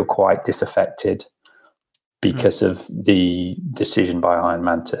of them feel quite disaffected because of the decision by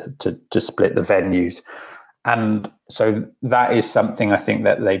Ironman to split the venues. And so that is something I think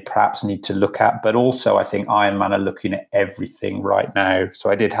that they perhaps need to look at. But also I think Ironman are looking at everything right now. So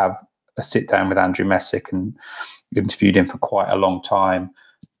I did have a sit down with Andrew Messick and interviewed him for quite a long time.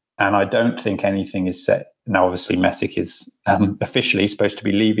 And I don't think anything is set. Now, obviously, Messick is officially supposed to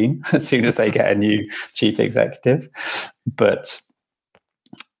be leaving as soon as they get a new chief executive. But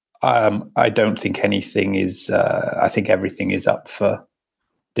I don't think anything is, I think everything is up for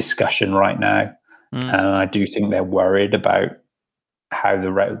discussion right now. And I do think they're worried about how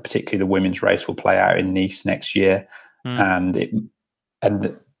particularly the women's race will play out in Nice next year. And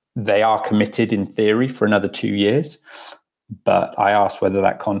they are committed in theory for another 2 years. But I asked whether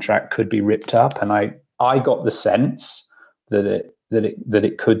that contract could be ripped up. And I got the sense that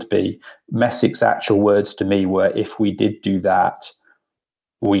it could be. Messick's actual words to me were, if we did do that,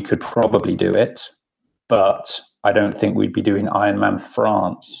 we could probably do it, but I don't think we'd be doing Ironman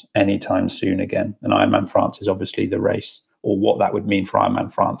France anytime soon again. And Ironman France is obviously the race, or what that would mean for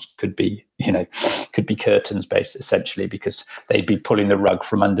Ironman France could be curtains based essentially, because they'd be pulling the rug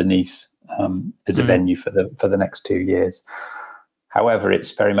from underneath as a venue for the next 2 years. However,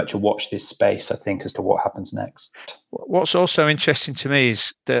 it's very much a watch this space, I think, as to what happens next. What's also interesting to me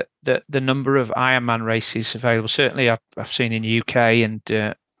is that the number of Ironman races available, certainly I've seen in the UK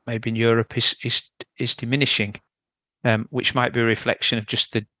and maybe in Europe, is diminishing, which might be a reflection of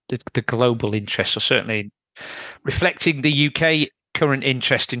just the global interest, or certainly reflecting the UK current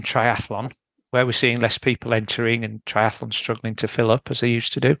interest in triathlon, where we're seeing less people entering and triathlon struggling to fill up as they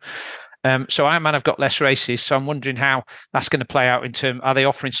used to do. So Ironman have got less races, so I'm wondering how that's going to play out in terms. Are they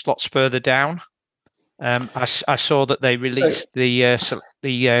offering slots further down? I saw that they released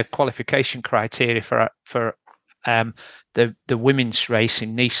the qualification criteria for the women's race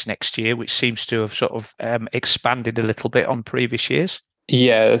in Nice next year, which seems to have sort of expanded a little bit on previous years.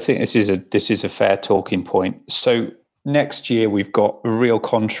 Yeah, I think this is a fair talking point. So next year we've got a real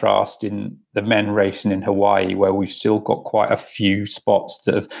contrast in the men racing in Hawaii, where we've still got quite a few spots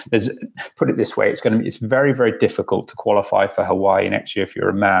that have. Put it this way, it's very, very difficult to qualify for Hawaii next year if you're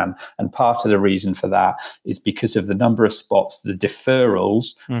a man, and part of the reason for that is because of the number of spots, the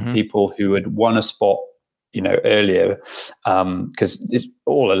deferrals, people who had won a spot earlier, because it's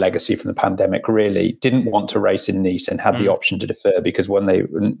all a legacy from the pandemic, really, didn't want to race in Nice and had the option to defer, because when they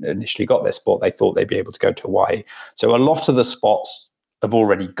initially got their spot, they thought they'd be able to go to Hawaii. So a lot of the spots have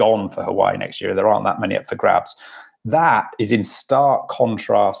already gone for Hawaii next year. There aren't that many up for grabs. That is in stark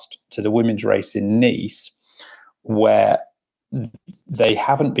contrast to the women's race in Nice, where they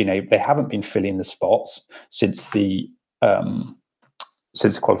haven't been filling the spots since the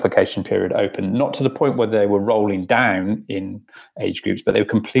qualification period opened, not to the point where they were rolling down in age groups, but they were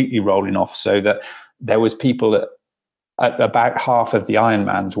completely rolling off, so that there was people at about half of the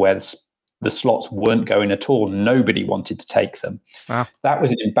Ironmans where the slots weren't going at all. Nobody wanted to take them. Wow. That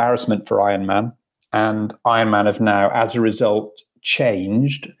was an embarrassment for Ironman, and Ironman have now, as a result,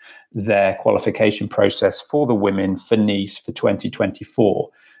 changed their qualification process for the women for Nice for 2024.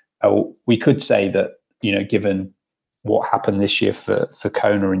 We could say that, given what happened this year for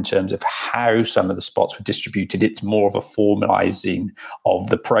Kona in terms of how some of the spots were distributed, it's more of a formalizing of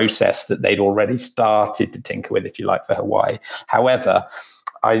the process that they'd already started to tinker with, if you like, for Hawaii. However,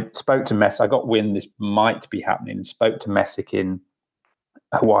 I spoke to Messick. I got wind this might be happening, and spoke to Messick in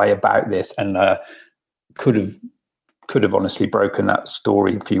Hawaii about this, and could have honestly broken that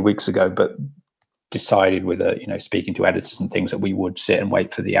story a few weeks ago, but decided with speaking to editors and things, that we would sit and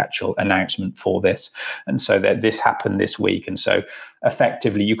wait for the actual announcement for this. And so that this happened this week. And so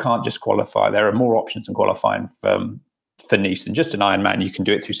effectively you can't just qualify. There are more options than qualifying for Nice than just an Ironman. You can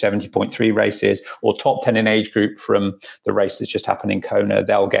do it through 70.3 races or top 10 in age group from the race that's just happened in Kona.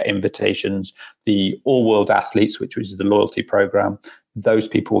 They'll get invitations. The All World Athletes, which is the loyalty program, those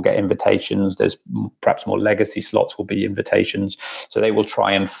people will get invitations. There's perhaps more legacy slots will be invitations. So they will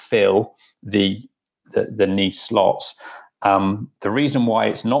try and fill the Nice slots. The reason why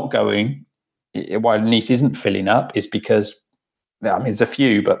it's not going, why Nice isn't filling up, is because, there's a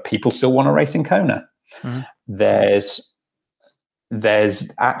few, but people still want to race in Kona. There's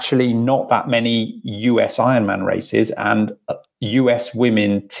actually not that many US Ironman races, and US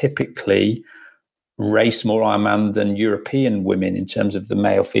women typically race more Ironman than European women in terms of the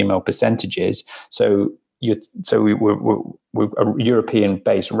male-female percentages. So we're a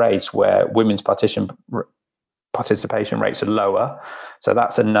European-based race where women's participation rates are lower. So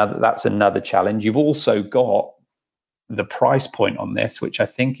that's another challenge. You've also got the price point on this, which I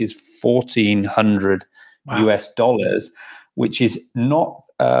think is $1,400 US dollars, which is not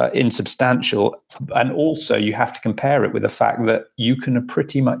insubstantial. And also you have to compare it with the fact that you can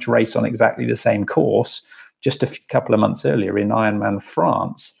pretty much race on exactly the same course just a couple of months earlier in Ironman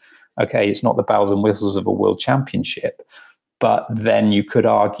France. Okay, it's not the bells and whistles of a world championship, but then you could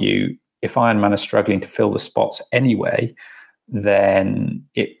argue, if Ironman are struggling to fill the spots anyway, then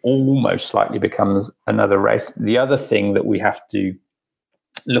it almost likely becomes another race. The other thing that we have to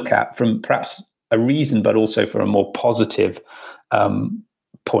look at, from perhaps a reason, but also from a more positive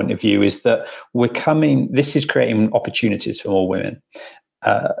point of view, is that this is creating opportunities for more women.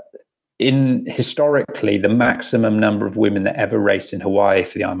 Historically, the maximum number of women that ever raced in Hawaii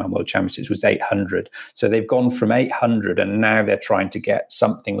for the Ironman World Championships was 800. So they've gone from 800, and now they're trying to get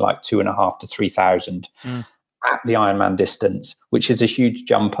something like 2,500 to 3,000 at the Ironman distance, which is a huge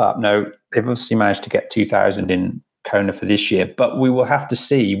jump up. Now, they've obviously managed to get 2,000 in Kona for this year, but we will have to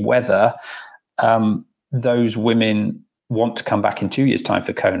see whether those women want to come back in 2 years' time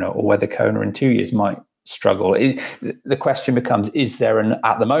for Kona, or whether Kona in 2 years might struggle. The question becomes,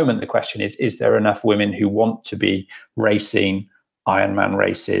 at the moment, the question is there enough women who want to be racing Ironman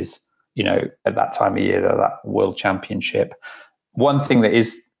races, at that time of year, at that World Championship? One thing that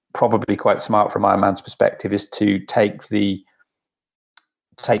is probably quite smart from Ironman's perspective is to take the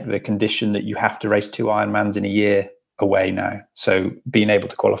take the condition that you have to race 2 Ironmans in a year away now. So being able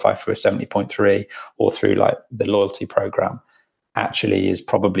to qualify for a 70.3 or through like the loyalty program actually is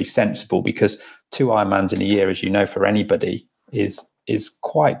probably sensible, because 2 Ironmans in a year, as you know, for anybody is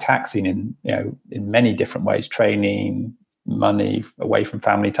quite taxing in many different ways: training, money, away from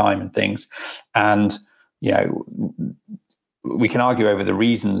family time and things. And we can argue over the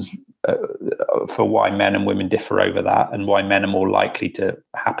reasons for why men and women differ over that, and why men are more likely to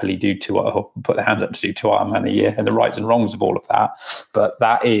happily do put their hands up to do 2 Ironman a year, and the rights and wrongs of all of that. But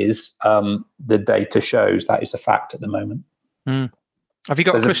that is the data shows that is a fact at the moment. Have you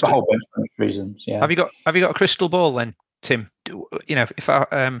got a whole bunch of reasons? Yeah. Have you got a crystal ball then, Tim? If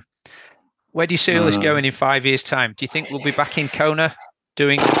I where do you see all this going in 5 years' time? Do you think we'll be back in Kona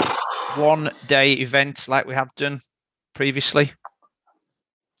doing 1-day events like we have done previously?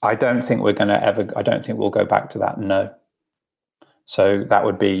 I don't think we're going to ever. I don't think we'll go back to that. No. So that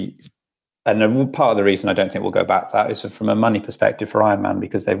would be, and part of the reason I don't think we'll go back to that is from a money perspective for Ironman,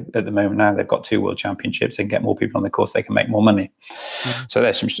 because at the moment now they've got 2 world championships. They can get more people on the course. They can make more money. Mm-hmm. So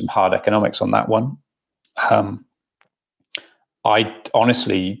there's some hard economics on that one. I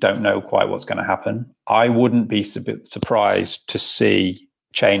honestly don't know quite what's going to happen. I wouldn't be surprised to see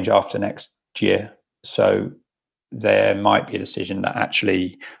change after next year. So there might be a decision that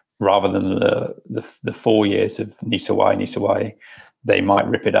actually, rather than the 4 years of Nisawai, they might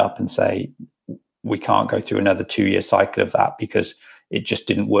rip it up and say, we can't go through another 2-year cycle of that, because it just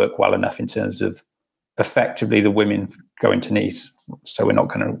didn't work well enough in terms of effectively the women going to Nice. So we're not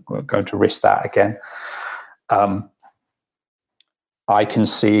going to risk that again. I can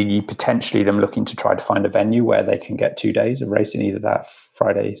see potentially them looking to try to find a venue where they can get 2 days of racing, either that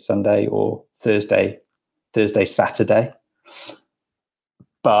Friday, Sunday, or Thursday, Saturday.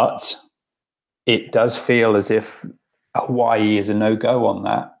 But it does feel as if Hawaii is a no-go on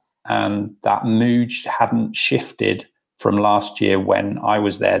that. And that mood hadn't shifted from last year when I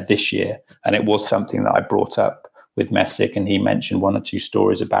was there this year. And it was something that I brought up with Messick, and he mentioned 1 or 2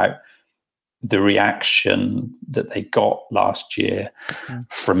 stories about the reaction that they got last year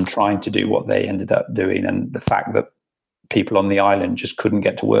from trying to do what they ended up doing, and the fact that people on the island just couldn't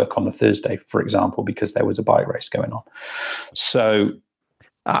get to work on the Thursday, for example, because there was a bike race going on. So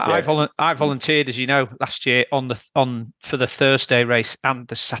I volunteered, as you know, last year for the Thursday race and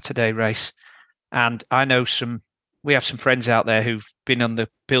the Saturday race, and I know we have some friends out there who've been on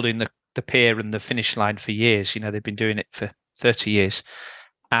building the pier and the finish line for years. They've been doing it for 30 years,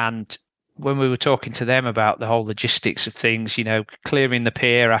 and when we were talking to them about the whole logistics of things, clearing the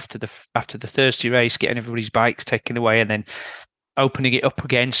pier after the Thursday race, getting everybody's bikes taken away, and then opening it up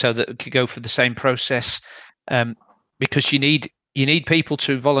again so that it could go through the same process, because you need people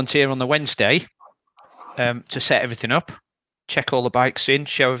to volunteer on the Wednesday to set everything up, check all the bikes in,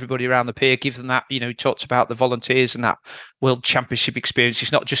 show everybody around the pier, give them that. He talked about the volunteers and that World Championship experience.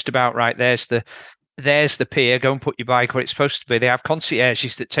 It's not just about, right, there's the pier, go and put your bike where it's supposed to be. They have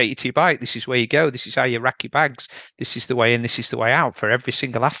concierges that take you to your bike. This is where you go. This is how you rack your bags. This is the way in, this is the way out for every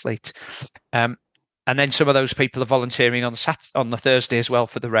single athlete. And then some of those people are volunteering on the Thursday as well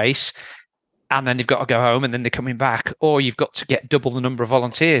for the race. And then they've got to go home, and then they're coming back. Or you've got to get double the number of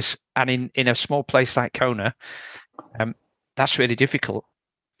volunteers. And in a small place like Kona, that's really difficult.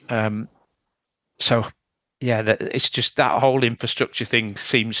 So, yeah, it's just that whole infrastructure thing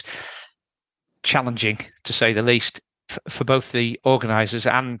seems challenging, to say the least, for both the organisers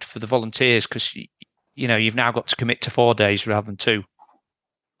and for the volunteers, because you've now got to commit to 4 days rather than 2.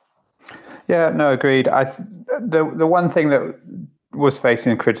 Yeah, no, agreed. The one thing that was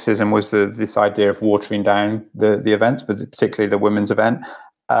facing criticism was this idea of watering down the events, but particularly the women's event.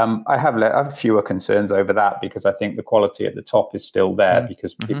 I have fewer concerns over that, because I think the quality at the top is still there,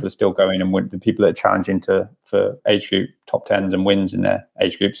 because people are still going, and the people that are challenging for age group top 10s and wins in their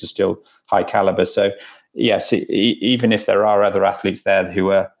age groups are still high caliber. So yes, even if there are other athletes there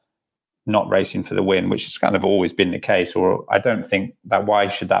who are not racing for the win, which has kind of always been the case, or I don't think that, why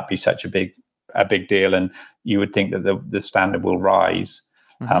should that be such a big deal? And you would think that the standard will rise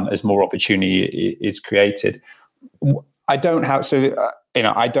as more opportunity is created. I don't have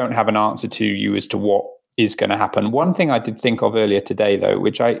an answer to you as to what is going to happen. One thing I did think of earlier today, though,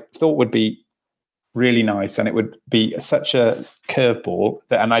 which I thought would be really nice, and it would be such a curveball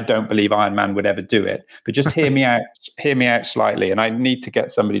and I don't believe Ironman would ever do it, but just hear me out slightly. And I need to get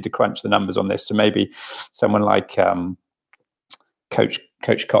somebody to crunch the numbers on this. So maybe someone like Coach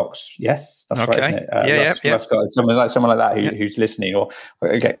Cox. Yes, that's right, isn't it? Someone like that who's listening, or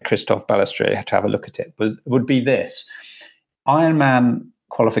get Christophe Balestre to have a look at it. Would be this: Ironman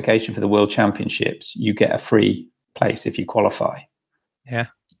qualification for the World Championships, you get a free place if you qualify. Yeah.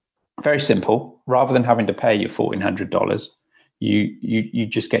 Very simple. Rather than having to pay your $1,400, you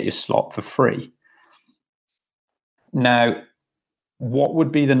just get your slot for free. Now, what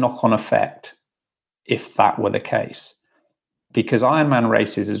would be the knock-on effect if that were the case? Because Ironman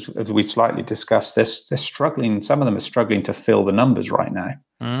races, as we slightly discussed, they're struggling. Some of them are struggling to fill the numbers right now.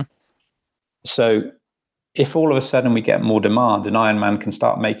 Mm. So if all of a sudden we get more demand and Ironman can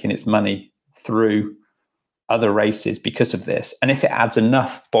start making its money through other races because of this, and if it adds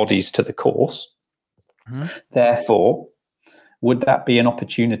enough bodies to the course, therefore, would that be an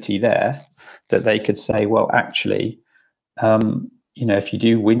opportunity there that they could say, well, actually, if you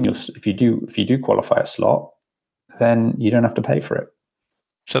do qualify a slot, then you don't have to pay for it.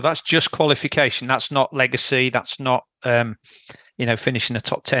 So that's just qualification. That's not legacy. That's not finishing a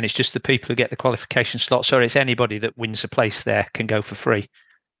top 10. It's just the people who get the qualification slot. So it's anybody that wins a place there can go for free.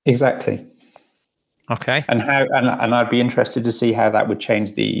 Exactly. Okay. And I'd be interested to see how that would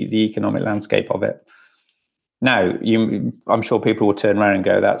change the economic landscape of it. Now, I'm sure people will turn around and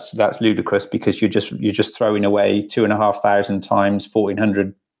go, "That's ludicrous," because you're just throwing away $2,500 times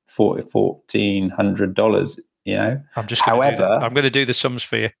 $1,400. I'm going to do the sums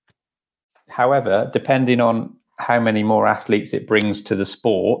for you. However, depending on how many more athletes it brings to the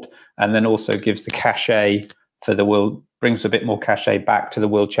sport, and then also gives the cachet for the world, brings a bit more cachet back to the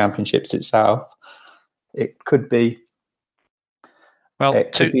World Championships itself. It could be. Well,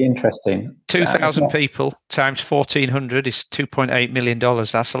 it could be interesting. 2,000 people times 1,400 is $2.8 million.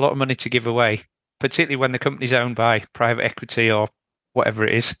 That's a lot of money to give away, particularly when the company's owned by private equity or whatever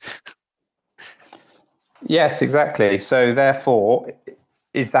it is. Yes, exactly. So therefore,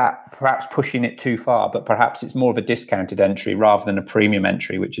 is that perhaps pushing it too far? But perhaps it's more of a discounted entry rather than a premium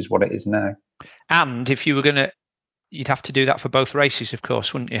entry, which is what it is now. And if you were you'd have to do that for both races, of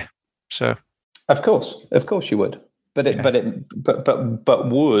course, wouldn't you? So, of course you would. But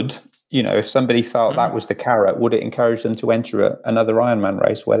would, if somebody felt that was the carrot, would it encourage them to enter another Ironman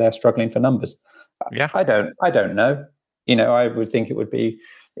race where they're struggling for numbers? Yeah, I don't know. I would think it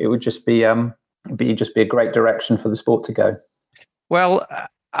would just be a great direction for the sport to go. Well,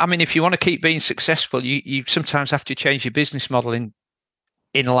 I mean, if you want to keep being successful, you sometimes have to change your business model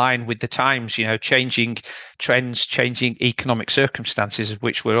in line with the times, changing trends, changing economic circumstances, of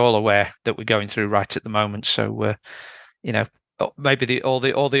which we're all aware that we're going through right at the moment. So, maybe the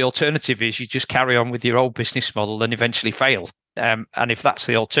alternative is you just carry on with your old business model and eventually fail. And if that's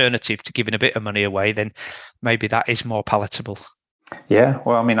the alternative to giving a bit of money away, then maybe that is more palatable. Yeah,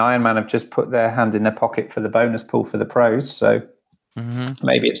 well, I mean, Ironman have just put their hand in their pocket for the bonus pool for the pros, so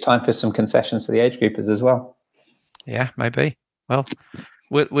maybe it's time for some concessions to the age groupers as well. Yeah, maybe. Well,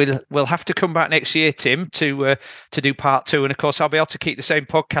 we'll have to come back next year, Tim, to do part 2, and of course I'll be able to keep the same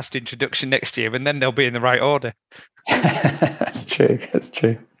podcast introduction next year, and then they'll be in the right order. That's true.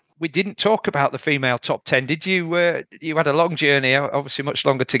 We didn't talk about the female top 10. Did you? You had a long journey, obviously much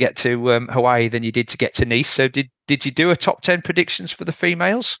longer to get to Hawaii than you did to get to Nice. So did you do a top 10 predictions for the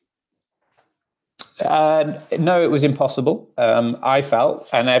females? No, it was impossible. I felt,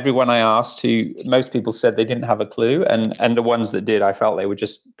 and everyone I asked, most people said they didn't have a clue, and the ones that did, I felt they were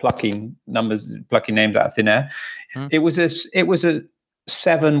just plucking names out of thin air. It was a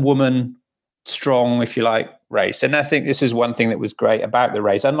 7-woman strong, if you like, race, and I think this is one thing that was great about the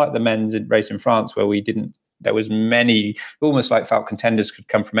race. Unlike the men's race in France, where there was many, almost like felt contenders could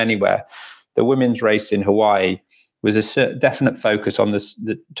come from anywhere. The women's race in Hawaii was a definite focus on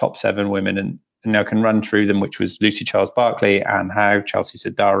the top 7 women, and I can run through them, which was Lucy Charles-Barclay, Anne Howe, Chelsea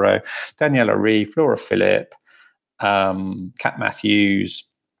Sodaro, Daniela Reeve, Flora Phillip, Kat Matthews,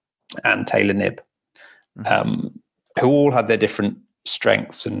 and Taylor Knibb, who all had their different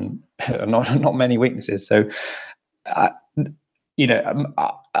strengths and not many weaknesses. So,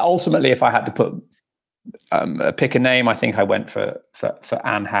 ultimately, if I had to pick a name, I think I went for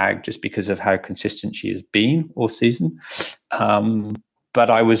Anne Howe, just because of how consistent she has been all season. But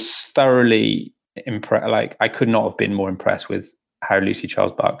I was thoroughly impressed. Like, I could not have been more impressed with how Lucy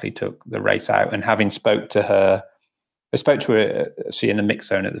Charles-Barclay took the race out. And having spoke to her in the mix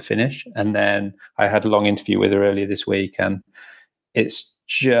zone at the finish, and then I had a long interview with her earlier this week. And it's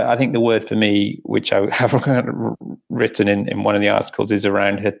I think the word for me, which I have written in one of the articles, is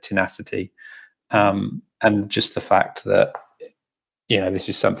around her tenacity, and just the fact that this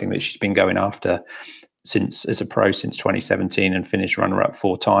is something that she's been going after as a pro since 2017, and finished runner-up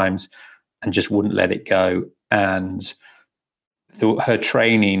 4 times, and just wouldn't let it go. And her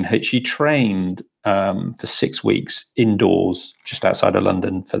training, she trained for 6 weeks indoors just outside of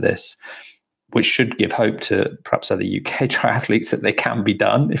London for this, which should give hope to perhaps other UK triathletes that they can be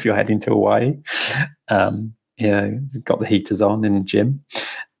done if you're heading to Hawaii. Yeah, got the heaters on in the gym.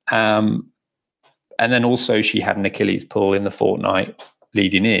 And then also she had an Achilles pull in the fortnight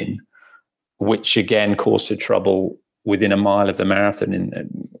leading in, which again caused her trouble within a mile of the marathon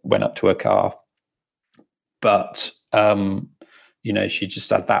and went up to her calf. But, she just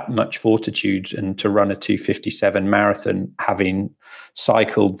had that much fortitude, and to run a 2:57 marathon, having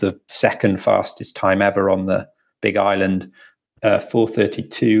cycled the second fastest time ever on the Big Island,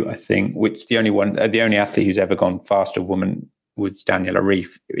 4:32, I think, which the only athlete who's ever gone faster, woman, was Daniela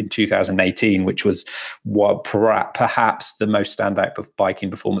Reef in 2018, which was perhaps the most standout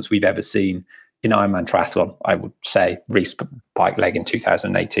biking performance we've ever seen in Ironman triathlon. I would say Reef's bike leg in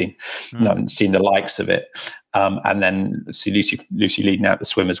 2018. No one's seen the likes of it. And then see Lucy leading out the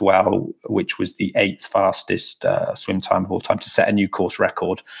swim as well, which was the 8th fastest swim time of all time to set a new course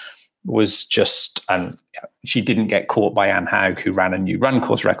record. Was just, and she didn't get caught by Anne Haug, who ran a new run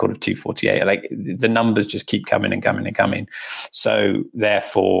course record of 2:48. Like, the numbers just keep coming and coming and coming. So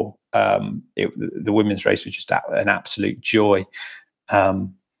therefore, the women's race was just an absolute joy.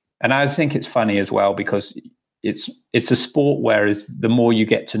 And I think it's funny as well, because it's a sport, whereas the more you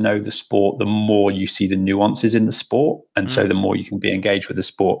get to know the sport, the more you see the nuances in the sport, and so the more you can be engaged with the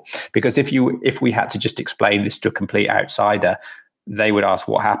sport. Because if we had to just explain this to a complete outsider, they would ask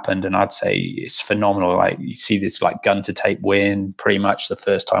what happened, and I'd say it's phenomenal. Like, you see this like gun to tape win, pretty much the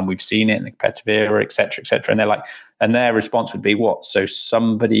first time we've seen it in the competitive era, et cetera, et cetera. And they're like, and their response would be, what? So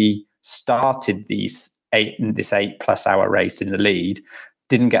somebody started this 8+ hour race in the lead,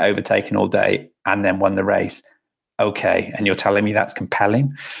 didn't get overtaken all day, and then won the race. Okay, and you're telling me that's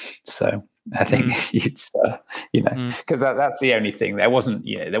compelling? So I think it's because that's the only thing. There wasn't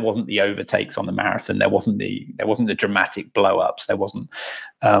the overtakes on the marathon. There wasn't the dramatic blow-ups. There wasn't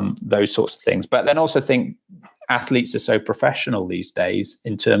those sorts of things. But then also think athletes are so professional these days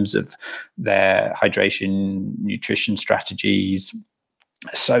in terms of their hydration, nutrition strategies,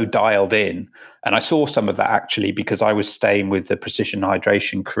 so dialed in. And I saw some of that actually, because I was staying with the Precision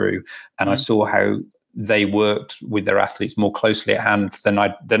Hydration crew, and I saw how they worked with their athletes more closely at hand than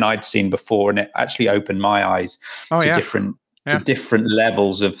I'd seen before, and it actually opened my eyes to different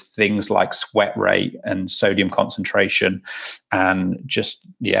levels of things like sweat rate and sodium concentration, and just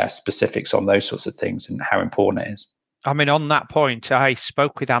specifics on those sorts of things and how important it is. I mean, on that point, I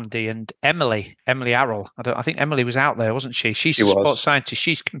spoke with Andy and Emily Arrell. I think Emily was out there, wasn't she? She's a sports scientist.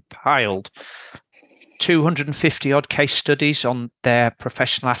 She's compiled 250 odd case studies on their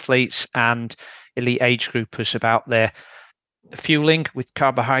professional athletes and elite age groupers about their fueling with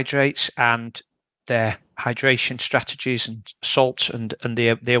carbohydrates and their hydration strategies and salts and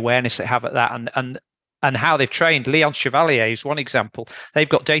the awareness they have at that and how they've trained. Leon Chevalier is one example. They've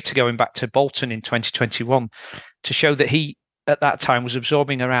got data going back to Bolton in 2021 to show that he at that time was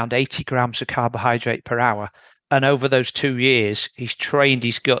absorbing around 80 grams of carbohydrate per hour. And over those 2 years, he's trained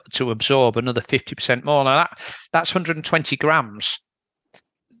his gut to absorb another 50% more. Now that's 120 grams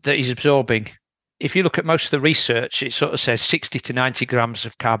that he's absorbing. If you look at most of the research, it sort of says 60 to 90 grams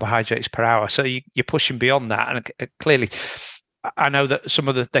of carbohydrates per hour. So you're pushing beyond that. And clearly, I know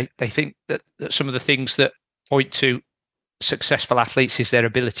that they think that some of the things that point to successful athletes is their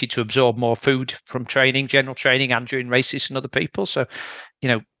ability to absorb more food from training, general training, and during races than other people. So,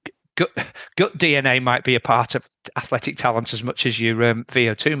 gut DNA might be a part of athletic talent as much as your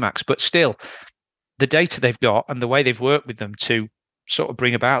VO2 max, but still, the data they've got and the way they've worked with them to sort of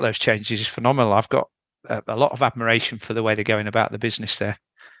bring about those changes is phenomenal. I've got a lot of admiration for the way they're going about the business there.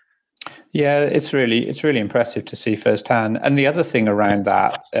 Yeah, it's really impressive to see firsthand. And the other thing around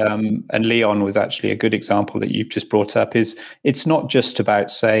that, and Leon was actually a good example that you've just brought up, is it's not just about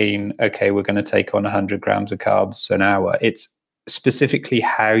saying, okay, we're going to take on 100 grams of carbs an hour. It's specifically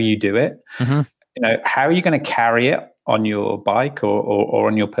how you do it. Mm-hmm. How are you going to carry it on your bike or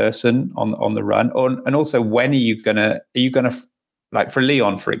on your person on the run? And also, when are you going to like for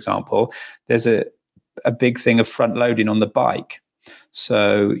Leon, for example, there's a big thing of front loading on the bike.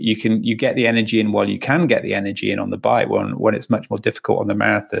 So you get the energy in while you can get the energy in on the bike. When it's much more difficult on the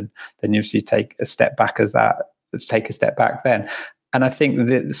marathon, then you usually take a step back then. And I think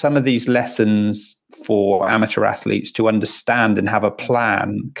that some of these lessons for amateur athletes to understand and have a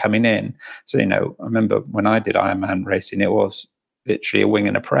plan coming in. So, I remember when I did Ironman racing, it was literally a wing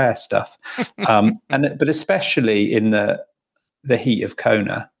and a prayer stuff. But especially in the heat of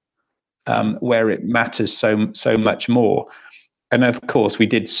Kona, where it matters so much more. And of course, we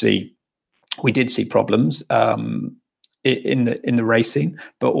did see problems in the racing,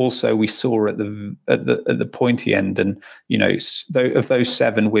 but also we saw at the pointy end, and of those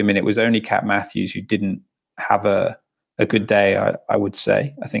 7 women, it was only Kat Matthews who didn't have a a good day, I would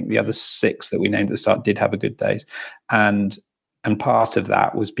say. I think the other 6 that we named at the start did have a good days. And part of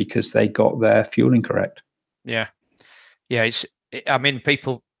that was because they got their fueling correct. Yeah. Yeah.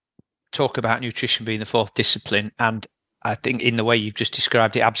 People talk about nutrition being the 4th discipline, and I think in the way you've just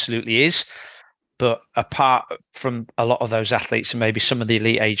described it, absolutely is. But apart from a lot of those athletes and maybe some of the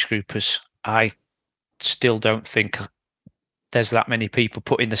elite age groupers, I still don't think there's that many people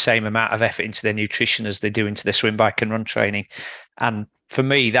putting the same amount of effort into their nutrition as they do into their swim, bike and run training. And for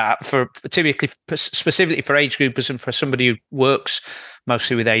me, specifically for age groupers and for somebody who works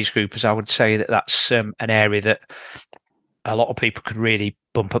mostly with age groupers, I would say that that's an area that a lot of people could really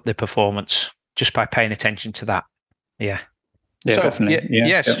bump up their performance just by paying attention to that. Yeah. Yeah, so, definitely.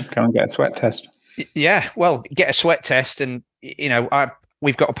 Yes. Go and get a sweat test. Yeah. Well, get a sweat test. And,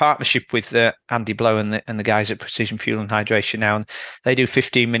 we've got a partnership with Andy Blow and the guys at Precision Fuel and Hydration now, and they do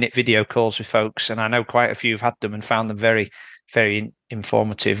 15-minute video calls with folks. And I know quite a few have had them and found them very, very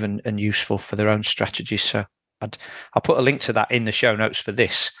informative and useful for their own strategies. So I'll put a link to that in the show notes for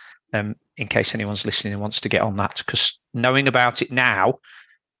this, in case anyone's listening and wants to get on that, because knowing about it now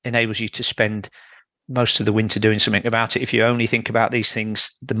enables you to spend most of the winter doing something about it. If you only think about these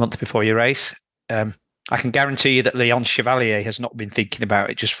things the month before your race, I can guarantee you that Leon Chevalier has not been thinking about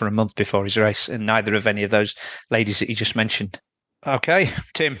it just for a month before his race, and neither of any of those ladies that you just mentioned. Okay,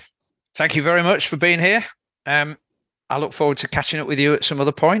 Tim, thank you very much for being here. I look forward to catching up with you at some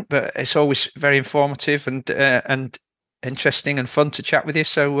other point, but it's always very informative and interesting and fun to chat with you.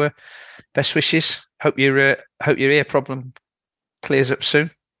 So best wishes. Hope your ear problem clears up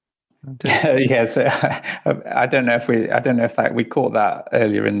soon. Yes, I don't know if we caught that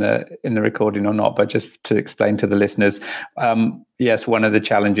earlier in the recording or not, but just to explain to the listeners, yes, one of the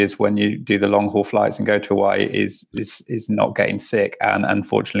challenges when you do the long haul flights and go to Hawaii is not getting sick, and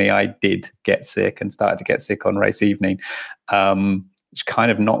unfortunately, I did get sick and started to get sick on race evening, which kind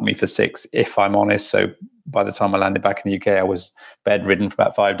of knocked me for 6, if I'm honest. So by the time I landed back in the UK, I was bedridden for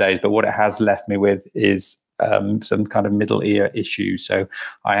about 5 days. But what it has left me with is some kind of middle ear issue. So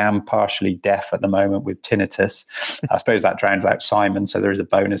I am partially deaf at the moment with tinnitus. I suppose that drowns out Simon, so there is a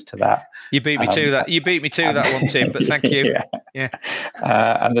bonus to that. You beat me to that. You beat me to that one, Tim, but thank you. Yeah.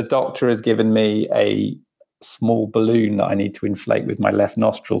 And the doctor has given me a small balloon that I need to inflate with my left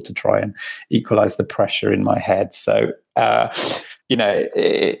nostril to try and equalize the pressure in my head. So, if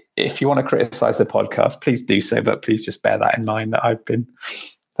you want to criticize the podcast, please do so, but please just bear that in mind that I've been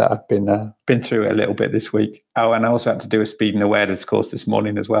through it a little bit this week. Oh, and I also had to do a speed and awareness course this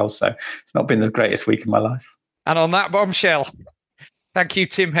morning as well. So it's not been the greatest week of my life. And on that bombshell, thank you,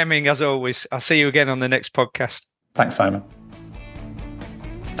 Tim Hemming, as always. I'll see you again on the next podcast. Thanks, Simon.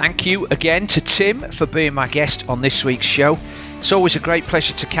 Thank you again to Tim for being my guest on this week's show. It's always a great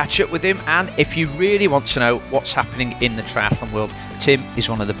pleasure to catch up with him. And if you really want to know what's happening in the triathlon world, Tim is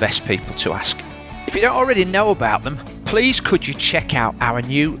one of the best people to ask. If you don't already know about them, please could you check out our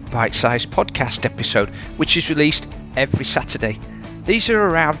new bite-sized podcast episode, which is released every Saturday. These are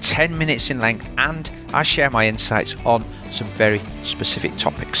around 10 minutes in length, and I share my insights on some very specific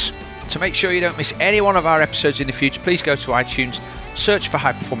topics. To make sure you don't miss any one of our episodes in the future, please go to iTunes, search for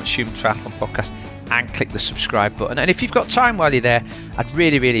High Performance Human Triathlon Podcast, and click the subscribe button. And if you've got time while you're there, I'd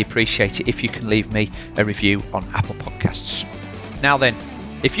really, really appreciate it if you can leave me a review on Apple Podcasts. Now then,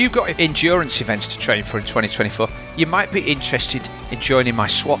 if you've got endurance events to train for in 2024, you might be interested in joining my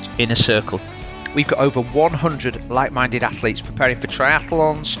SWAT Inner Circle. We've got over 100 like-minded athletes preparing for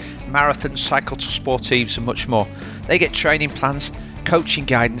triathlons, marathons, cycle to sportives, and much more. They get training plans, coaching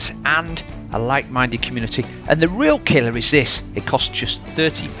guidance, and a like-minded community. And the real killer is this: it costs just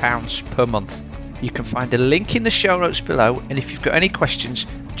 £30 per month. You can find a link in the show notes below, and if you've got any questions,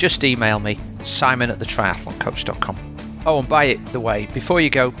 just email me, simon@thetriathloncoach.com. Oh, and by the way, before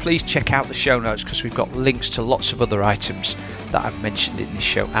you go, please check out the show notes, because we've got links to lots of other items that I've mentioned in this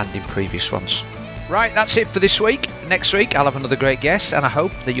show and in previous ones. Right, that's it for this week. Next week, I'll have another great guest, and I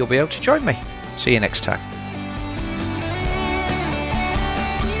hope that you'll be able to join me. See you next time.